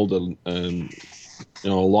been told that a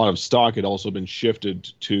lot of stock had also been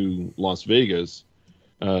shifted to Las Vegas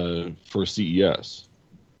for CES,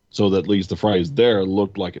 so that at least the Fry's there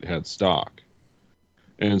looked like it had stock.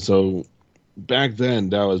 And so back then,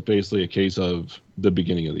 that was basically a case of the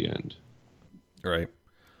beginning of the end. Right.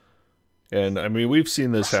 And I mean, we've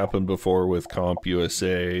seen this happen before with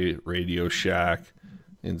CompUSA, Radio Shack,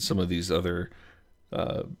 and some of these other,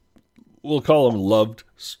 we'll call them loved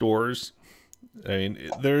stores. I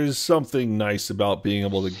mean, there is something nice about being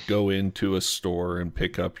able to go into a store and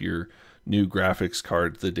pick up your new graphics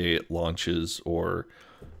card the day it launches, or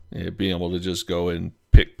being able to just go and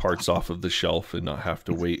pick parts off of the shelf and not have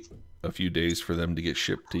to wait a few days for them to get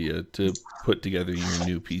shipped to you to put together your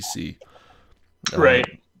new PC. Right.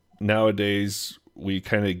 Nowadays, we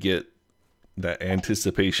kind of get that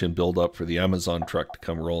anticipation build up for the Amazon truck to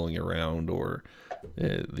come rolling around, or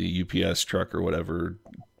the UPS truck or whatever,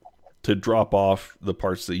 to drop off the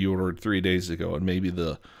parts that you ordered 3 days ago, and maybe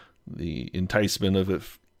the enticement of it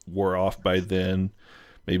wore off by then.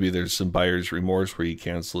 maybe there's some buyer's remorse where you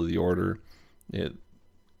cancel the order.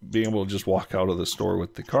 Being able to just walk out of the store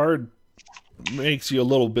with the card makes you a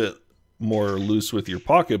little bit more loose with your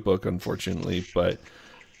pocketbook, unfortunately, but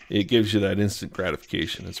it gives you that instant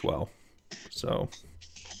gratification as well. So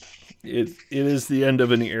it is the end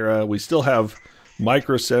of an era. We still have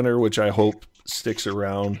Micro Center, which I hope sticks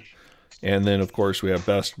around. And then, of course, we have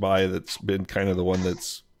Best Buy that's been kind of the one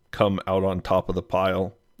that's come out on top of the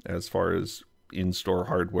pile as far as in-store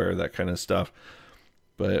hardware, that kind of stuff.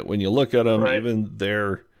 But when you look at them, even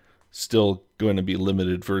they're still going to be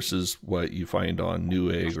limited versus what you find on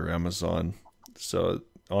Newegg or Amazon. So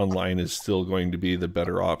online is still going to be the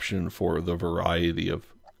better option for the variety of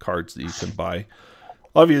cards that you can buy.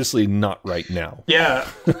 Obviously not right now. Yeah.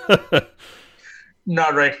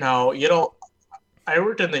 Not right now. You know, I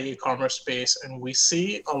worked in the e-commerce space, and we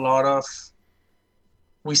saw a lot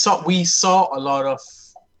of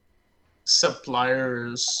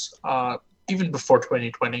suppliers even before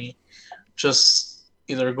 2020 just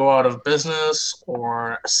either go out of business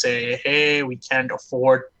or say, hey, we can't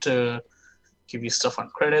afford to give you stuff on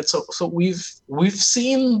credit. So we've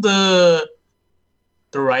seen the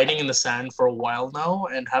writing in the sand for a while now,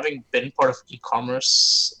 and having been part of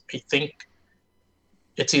e-commerce, I think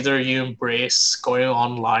it's either you embrace going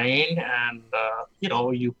online and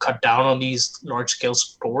you cut down on these large scale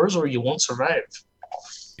stores, or you won't survive.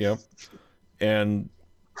 Yep. And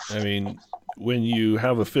I mean, when you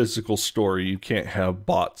have a physical store, you can't have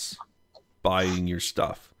bots buying your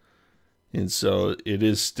stuff. And so it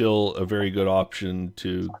is still a very good option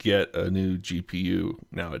to get a new GPU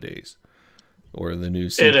nowadays, or the new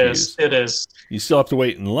CPUs. It is. You still have to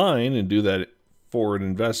wait in line and do that forward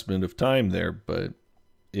investment of time there, but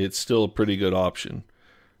it's still a pretty good option.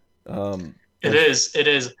 It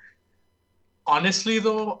is. Honestly,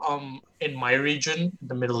 though, in my region,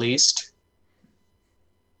 the Middle East,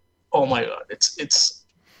 oh my God, it's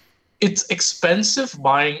expensive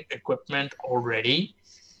buying equipment already.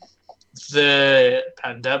 The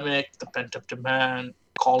pandemic, the pent-up demand,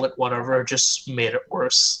 call it whatever, just made it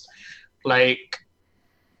worse. Like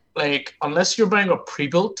unless you're buying a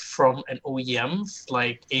pre-built from an OEM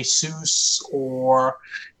like Asus or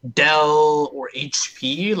Dell or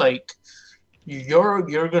HP, like you're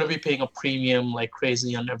gonna be paying a premium like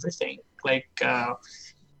crazy on everything.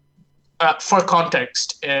 For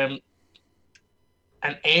context, an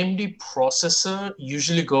AMD processor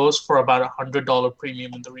usually goes for about $100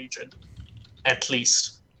 premium in the region, at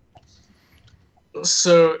least.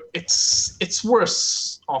 So it's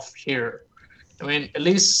worse off here. I mean, at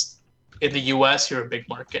least in the US, you're a big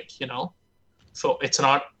market, so it's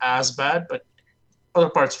not as bad, but other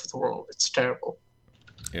parts of the world, it's terrible.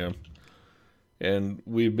 Yeah. And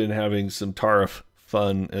we've been having some tariff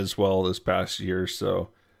fun as well this past year, so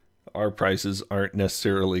our prices aren't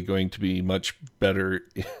necessarily going to be much better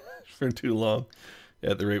for too long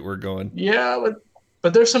at the rate we're going. Yeah,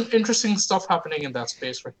 but there's some interesting stuff happening in that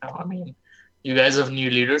space right now. I mean, you guys have new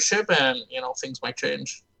leadership, and things might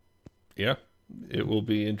change. Yeah, it will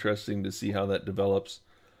be interesting to see how that develops.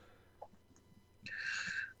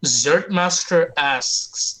 Zertmaster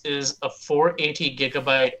asks, is a 480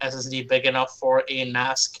 gigabyte SSD big enough for a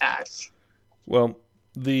NAS cache? Well,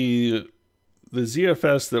 the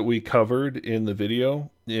ZFS that we covered in the video,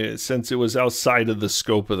 since it was outside of the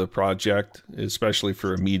scope of the project, especially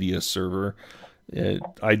for a media server,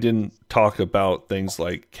 I didn't talk about things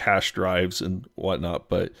like cache drives and whatnot,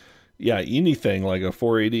 but yeah, anything like a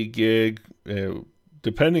 480 gig,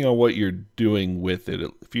 depending on what you're doing with it.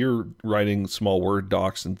 If you're writing small Word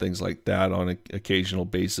docs and things like that on an occasional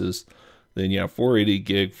basis, then yeah, 480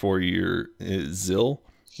 gig for your ZIL,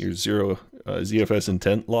 your zero ZFS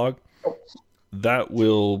intent log, that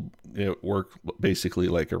will work basically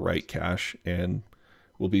like a write cache and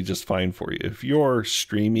will be just fine for you. If you're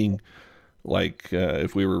streaming, like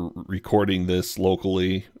if we were recording this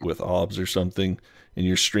locally with OBS or something, and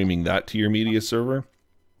you're streaming that to your media server,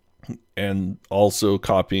 and also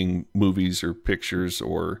copying movies or pictures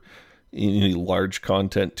or any large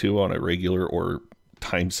content too on a regular or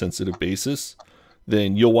time-sensitive basis,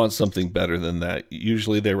 then you'll want something better than that.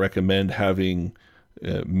 Usually they recommend having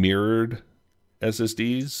mirrored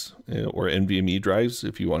SSDs or NVMe drives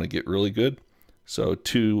if you want to get really good. So 1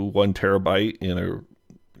 terabyte in a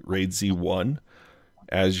RAID Z1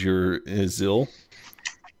 as your ZIL,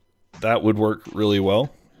 that would work really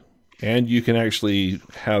well. And you can actually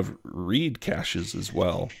have read caches as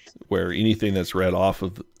well, where anything that's read off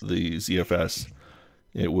of the ZFS,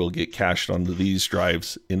 it will get cached onto these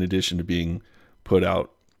drives in addition to being put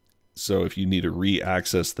out. So if you need to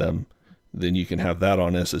re-access them, then you can have that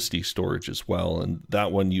on SSD storage as well. And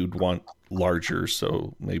that one you'd want larger,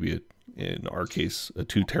 so maybe in our case a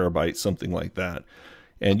 2 terabyte, something like that.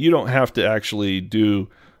 And you don't have to actually do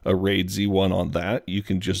a RAID Z1 on that. You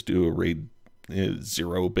can just do a RAID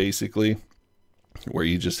 0 basically, where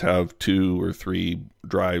you just have 2 or 3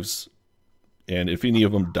 drives, and if any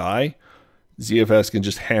of them die, ZFS can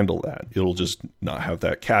just handle that. It'll just not have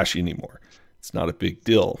that cache anymore. It's not a big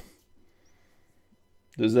deal.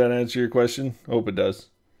 Does that answer your question? Hope it does.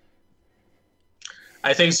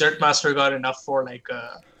 I think Zertmaster got enough for like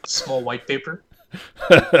a small white paper.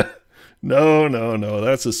 No.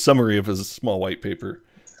 That's a summary of a small white paper.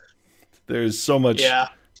 There's so much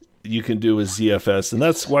you can do with ZFS, and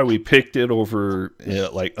that's why we picked it over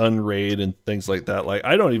like Unraid and things like that. Like,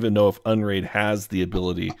 I don't even know if Unraid has the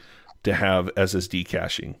ability to have SSD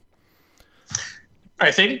caching.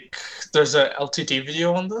 I think there's a LTT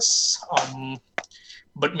video on this,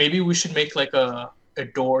 but maybe we should make like a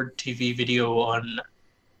adored TV video on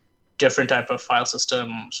different type of file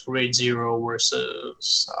systems, RAID 0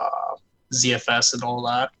 versus ZFS and all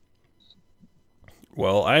that.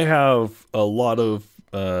 Well, I have a lot of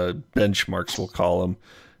benchmarks, we'll call them.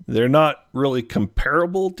 They're not really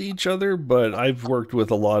comparable to each other, but I've worked with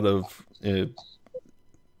a lot of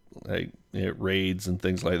RAIDs and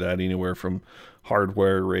things like that, anywhere from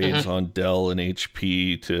hardware RAIDs on Dell and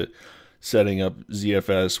HP to setting up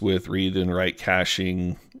ZFS with read and write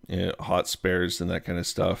caching, hot spares and that kind of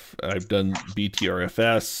stuff. I've done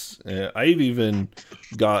BTRFS. I've even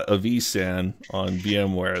got a vSAN on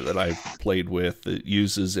VMware that I've played with that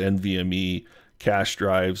uses NVMe cache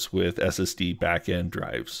drives with SSD backend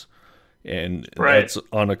drives. And that's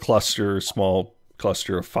on a cluster, small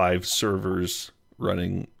cluster of 5 servers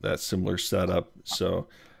running that similar setup. So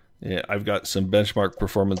I've got some benchmark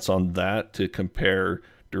performance on that to compare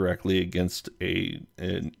directly against a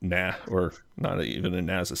NAS, or not even a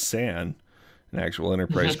NAS, a SAN, an actual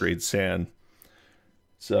enterprise grade SAN.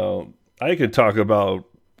 So I could talk about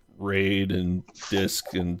RAID and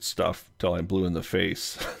disk and stuff till I'm blue in the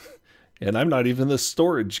face. And I'm not even the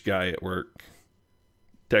storage guy at work.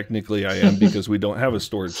 Technically I am, because we don't have a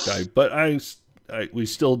storage guy, but we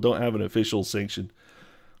still don't have an official sanctioned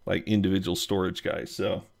like individual storage guy.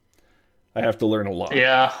 So I have to learn a lot.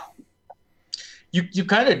 Yeah. You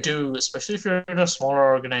kind of do, especially if you're in a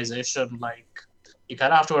smaller organization. Like, you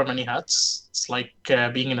kind of have to wear many hats. It's like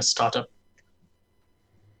being in a startup.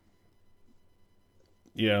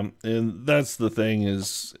 Yeah, and that's the thing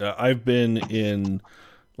is I've been in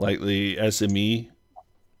like the SME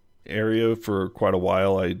area for quite a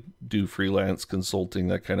while. I do freelance consulting,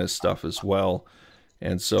 that kind of stuff as well.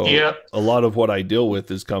 And so a lot of what I deal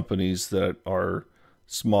with is companies that are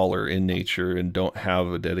smaller in nature and don't have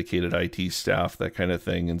a dedicated IT staff, that kind of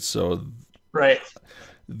thing. And so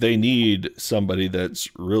they need somebody that's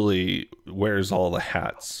really wears all the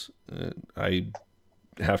hats. I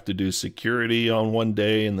have to do security on one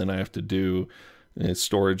day, and then I have to do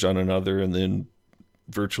storage on another, and then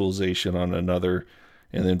virtualization on another,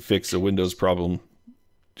 and then fix a Windows problem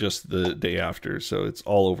just the day after. So it's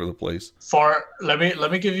all over the place. Let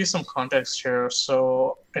me give you some context here.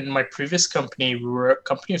 So in my previous company, we were a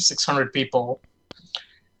company of 600 people,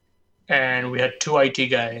 and we had 2 IT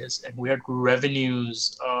guys, and we had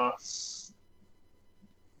revenues of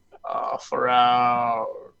around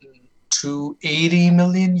 280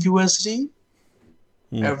 million USD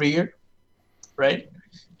every year, right?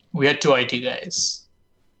 We had 2 IT guys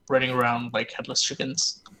running around like headless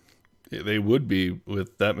chickens. They would be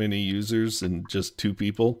with that many users and just 2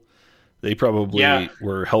 people. They probably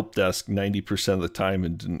were help desk 90% of the time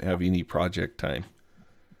and didn't have any project time.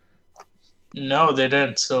 No, they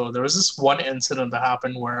didn't. So there was this one incident that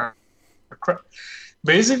happened where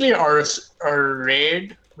basically our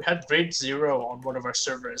RAID, we had RAID 0 on one of our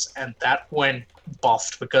servers, and that went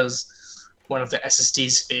buffed because one of the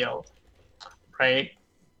SSDs failed, right?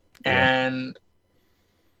 And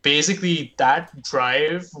basically that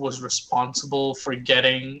drive was responsible for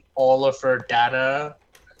getting all of our data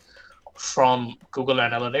from Google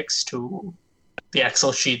Analytics to the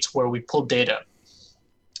Excel sheets where we pulled data.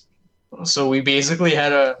 So we basically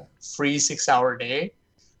had a free 6-hour day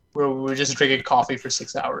where we were just drinking coffee for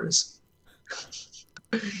 6 hours.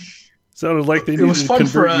 Sounded like they needed to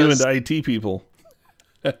convert you into IT people.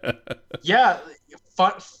 Yeah,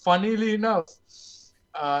 funnily enough,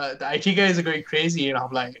 the IT guys are going crazy, and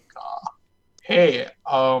I'm like, hey,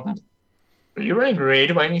 are you running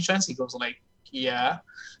RAID by any chance? He goes like, yeah.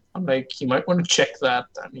 I'm like, you might want to check that.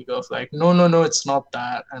 And he goes like, no, it's not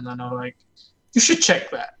that. And then I'm like, you should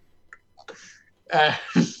check that.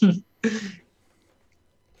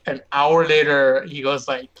 An hour later, he goes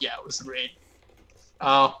like, "Yeah, it was a raid."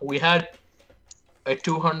 We had a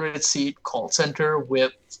 200-seat call center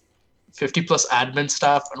with 50 plus admin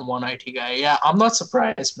staff and one IT guy. Yeah, I'm not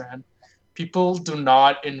surprised, man. People do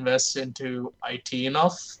not invest into IT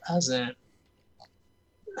enough, as in,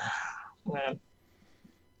 man.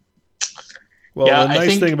 Well, Yeah, the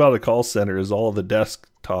nice thing about a call center is all of the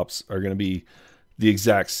desktops are going to be the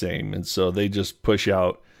exact same. And so they just push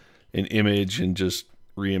out an image and just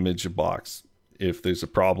re-image a box. If there's a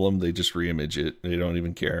problem, they just re-image it. They don't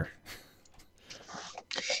even care.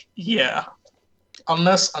 Yeah.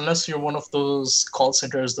 Unless you're one of those call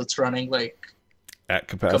centers that's running like at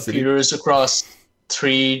capacity computers across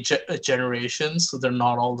three generations, so they're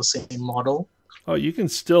not all the same model. Oh, you can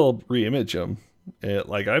still re-image them.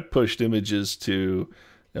 Like I've pushed images to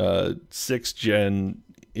 6th gen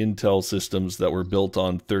Intel systems that were built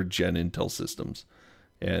on 3rd gen Intel systems,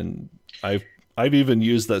 and I've even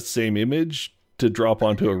used that same image to drop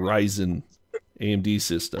onto a Ryzen AMD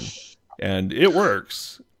system, and it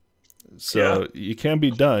works. So it can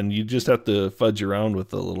be done. You just have to fudge around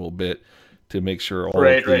with it a little bit to make sure all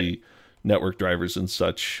of the network drivers and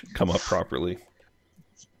such come up properly.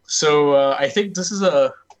 So I think this is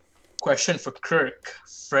a question for Kirk.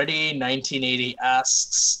 Freddy1980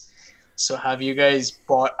 asks, so have you guys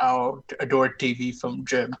bought out Adored TV from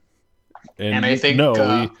Jim? And I think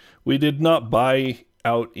no, we did not buy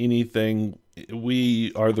out anything.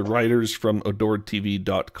 We are the writers from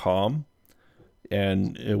adoredtv.com.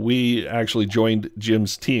 And we actually joined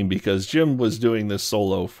Jim's team because Jim was doing this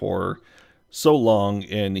solo for so long,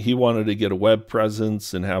 and he wanted to get a web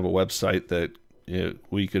presence and have a website that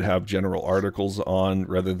we could have general articles on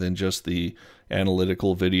rather than just the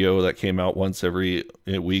analytical video that came out once every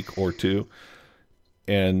week or two.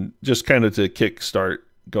 And just kind of to kickstart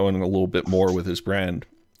going a little bit more with his brand.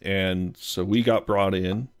 And so we got brought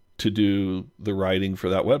in to do the writing for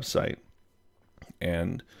that website.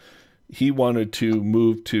 And he wanted to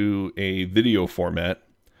move to a video format.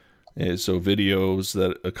 So videos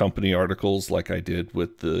that accompany articles like I did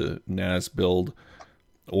with the NAS build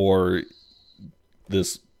or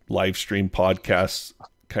this live stream podcast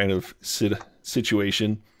kind of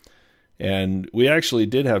situation. And we actually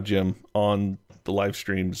did have Jim on the live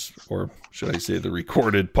streams, or should I say the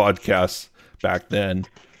recorded podcasts back then,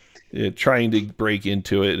 trying to break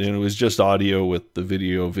into it. And it was just audio with the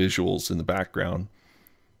video visuals in the background.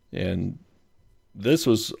 And this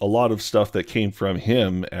was a lot of stuff that came from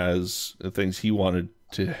him as things he wanted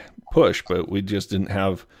to push, but we just didn't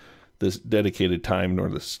have this dedicated time nor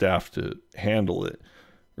the staff to handle it.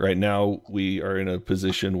 Right now, we are in a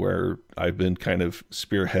position where I've been kind of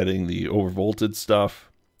spearheading the Overvolted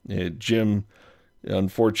stuff. Jim,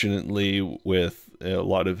 unfortunately, with a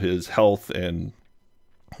lot of his health and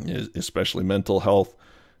especially mental health,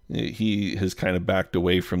 he has kind of backed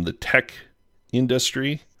away from the tech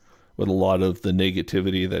industry with a lot of the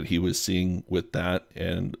negativity that he was seeing with that.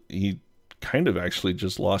 And he kind of actually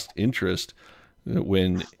just lost interest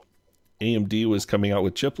when AMD was coming out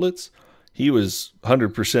with chiplets. He was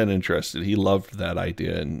 100% interested. He loved that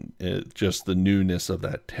idea and just the newness of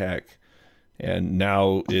that tech. And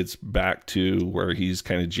now it's back to where he's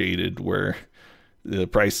kind of jaded, where the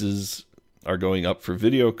prices are going up for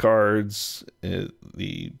video cards.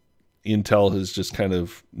 The Intel has just kind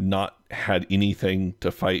of not had anything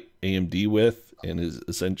to fight AMD with and is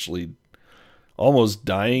essentially almost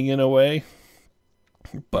dying in a way.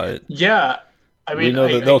 But yeah, I mean, we know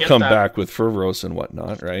that they'll come back with Fervros and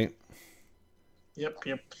whatnot, right? Yep.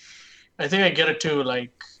 I think I get it too.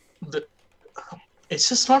 Like, it's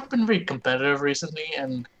just not been very competitive recently,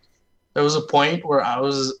 and there was a point where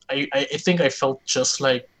I think I felt just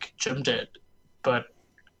like Jim did, but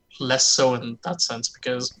less so in that sense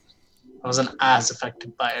because I wasn't as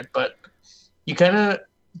affected by it. But you kind of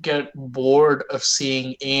get bored of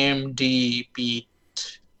seeing AMD beat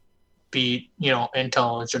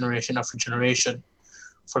Intel generation after generation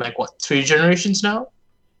for like 3 generations now,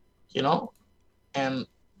 and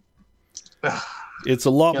it's a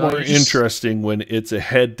lot more interesting when it's a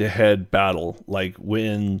head-to-head battle, like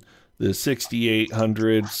when the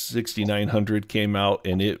 6800 6900 came out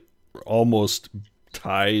and it almost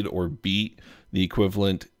tied or beat the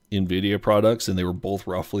equivalent Nvidia products, and they were both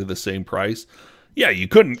roughly the same price. Yeah, you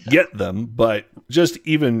couldn't get them, but just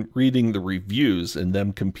even reading the reviews and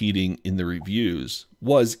them competing in the reviews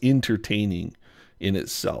was entertaining in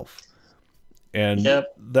itself. And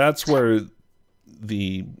that's where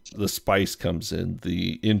the spice comes in,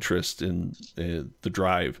 the interest in the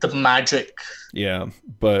drive, the magic. Yeah,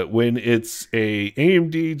 but when it's a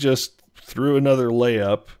AMD just threw another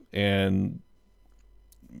layup and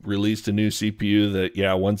released a new CPU that,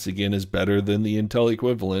 yeah, once again is better than the Intel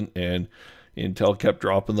equivalent, and Intel kept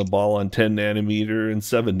dropping the ball on 10 nanometer and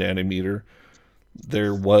 7 nanometer.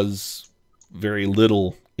 There was very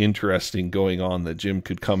little interesting going on that Jim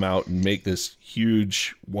could come out and make this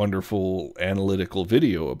huge, wonderful analytical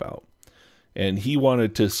video about. And he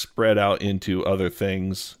wanted to spread out into other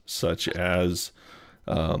things, such as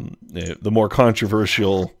the more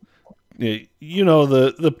controversial,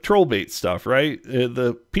 the troll bait stuff, right?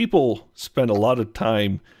 The people spend a lot of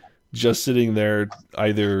time just sitting there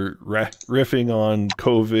either riffing on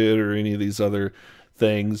COVID or any of these other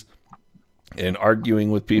things and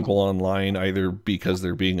arguing with people online, either because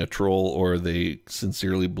they're being a troll or they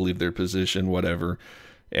sincerely believe their position, whatever.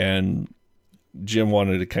 And Jim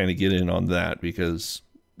wanted to kind of get in on that because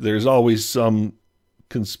there's always some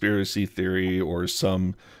conspiracy theory or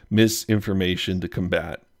some misinformation to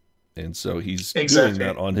combat. And so he's doing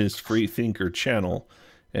that on his Free Thinker channel,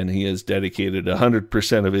 and he has dedicated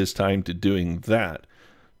 100% of his time to doing that,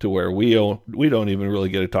 to where we don't even really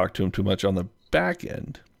get to talk to him too much on the back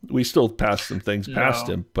end. We still pass some things past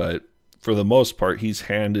him, but for the most part, he's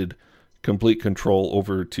handed complete control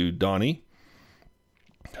over to Donnie,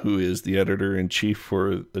 who is the editor-in-chief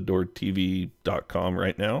for AdoredTV.com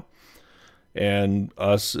right now, and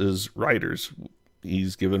us as writers.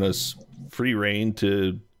 He's given us free reign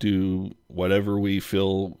to do whatever we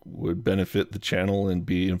feel would benefit the channel and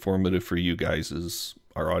be informative for you guys as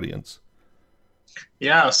our audience.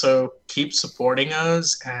 Yeah, so keep supporting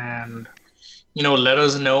us and, let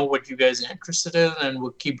us know what you guys are interested in, and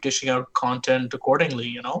we'll keep dishing out content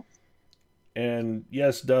accordingly, And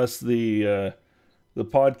yes, Dust, the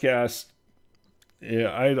podcast,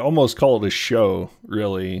 I'd almost call it a show,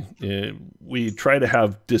 really. We try to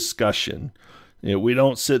have discussion. We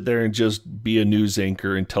don't sit there and just be a news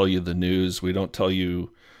anchor and tell you the news. We don't tell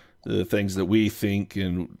you the things that we think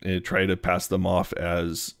and try to pass them off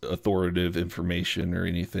as authoritative information or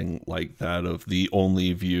anything like that of the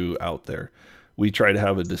only view out there. We try to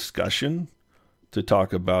have a discussion to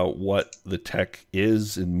talk about what the tech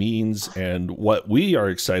is and means and what we are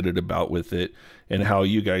excited about with it and how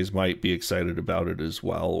you guys might be excited about it as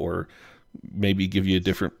well, or maybe give you a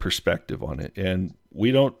different perspective on it. And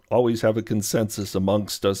we don't always have a consensus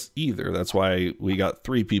amongst us either. That's why we got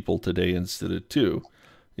 3 people today instead of 2,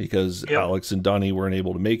 because Alex and Donnie weren't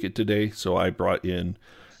able to make it today. So I brought in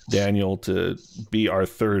Daniel to be our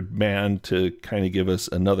third man to kind of give us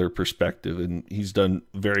another perspective. And he's done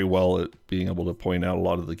very well at being able to point out a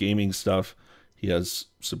lot of the gaming stuff. He has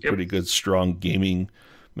some pretty good, strong gaming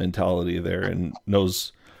mentality there and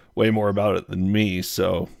knows way more about it than me.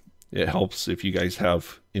 So it helps if you guys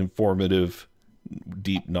have informative,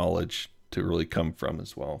 deep knowledge to really come from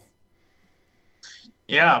as well.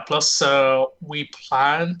 Yeah, plus we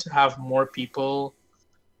plan to have more people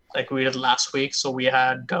like we did last week. So we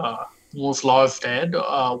had Moore's Law of Dead.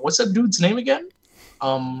 What's that dude's name again?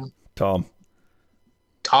 Tom from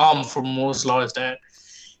Moore's Law is Dead.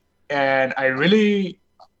 And we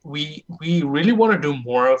really want to do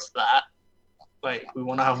more of that. Like, we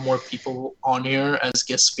want to have more people on here as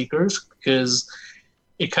guest speakers because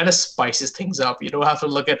it kind of spices things up. You don't have to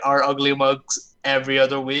look at our ugly mugs every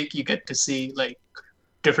other week. You get to see like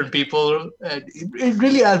different people, and it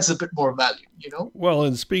really adds a bit more value, Well,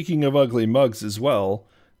 and speaking of ugly mugs as well,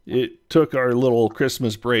 it took our little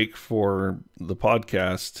Christmas break for the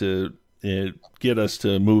podcast to get us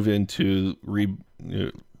to move into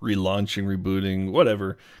relaunching, rebooting,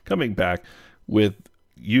 whatever, coming back with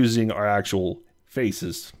using our actual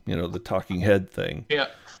faces, the talking head thing. Yeah.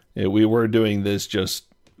 We were doing this just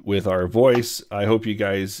with our voice. I hope you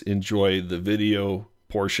guys enjoy the video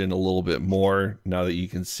portion a little bit more now that you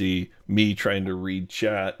can see me trying to read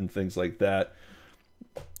chat and things like that.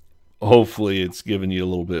 Hopefully it's given you a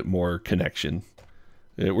little bit more connection.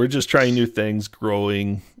 We're just trying new things,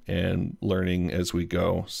 growing and learning as we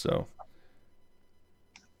go. So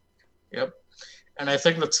yep. And I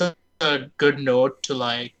think that's a good note to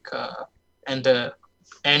end the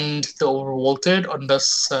Overvolted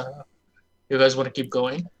unless you guys want to keep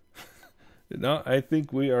going. No, I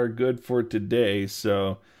think we are good for today.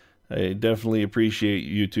 So I definitely appreciate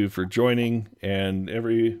you two for joining, and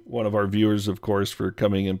every one of our viewers, of course, for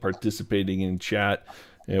coming and participating in chat.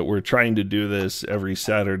 We're trying to do this every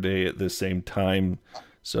Saturday at the same time,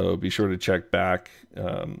 so be sure to check back.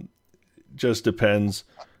 Just depends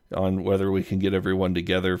on whether we can get everyone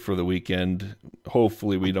together for the weekend.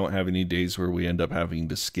 Hopefully we don't have any days where we end up having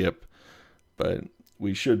to skip, but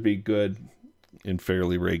we should be good and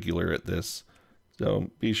fairly regular at this. So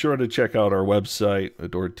be sure to check out our website,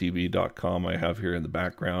 adoredtv.com. I have here in the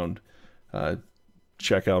background.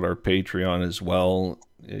 check out our Patreon as well.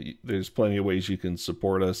 There's plenty of ways you can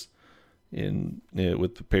support us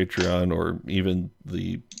with the Patreon, or even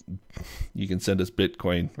you can send us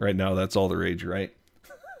Bitcoin. Right now, that's all the rage, right?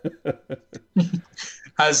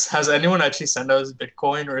 Has anyone actually sent us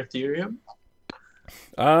Bitcoin or Ethereum?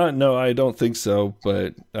 No, I don't think so,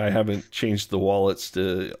 but I haven't changed the wallets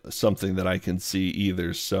to something that I can see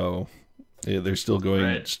either, so they're still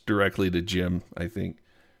going directly to Jim, I think.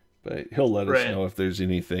 But he'll let us know if there's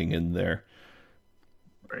anything in there.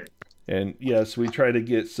 Right. And yes, we try to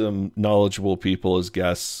get some knowledgeable people as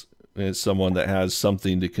guests, as someone that has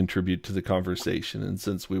something to contribute to the conversation. And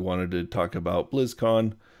since we wanted to talk about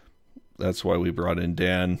BlizzCon, that's why we brought in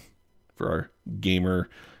Dan for our gamer.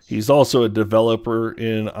 He's also a developer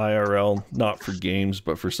in IRL, not for games,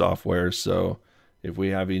 but for software. So if we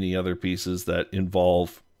have any other pieces that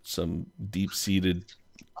involve some deep-seated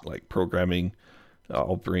like programming,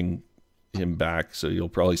 I'll bring him back. So you'll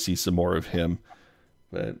probably see some more of him.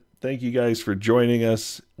 But thank you guys for joining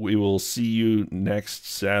us. We will see you next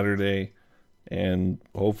Saturday, and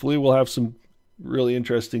hopefully we'll have some really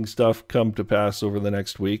interesting stuff come to pass over the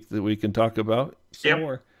next week that we can talk about some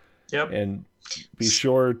more. Yep. And be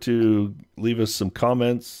sure to leave us some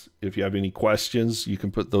comments. If you have any questions, you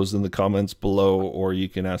can put those in the comments below, or you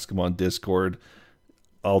can ask them on Discord.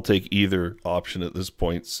 I'll take either option at this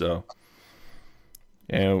point. So,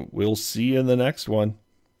 and we'll see you in the next one.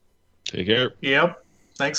 Take care. Yep.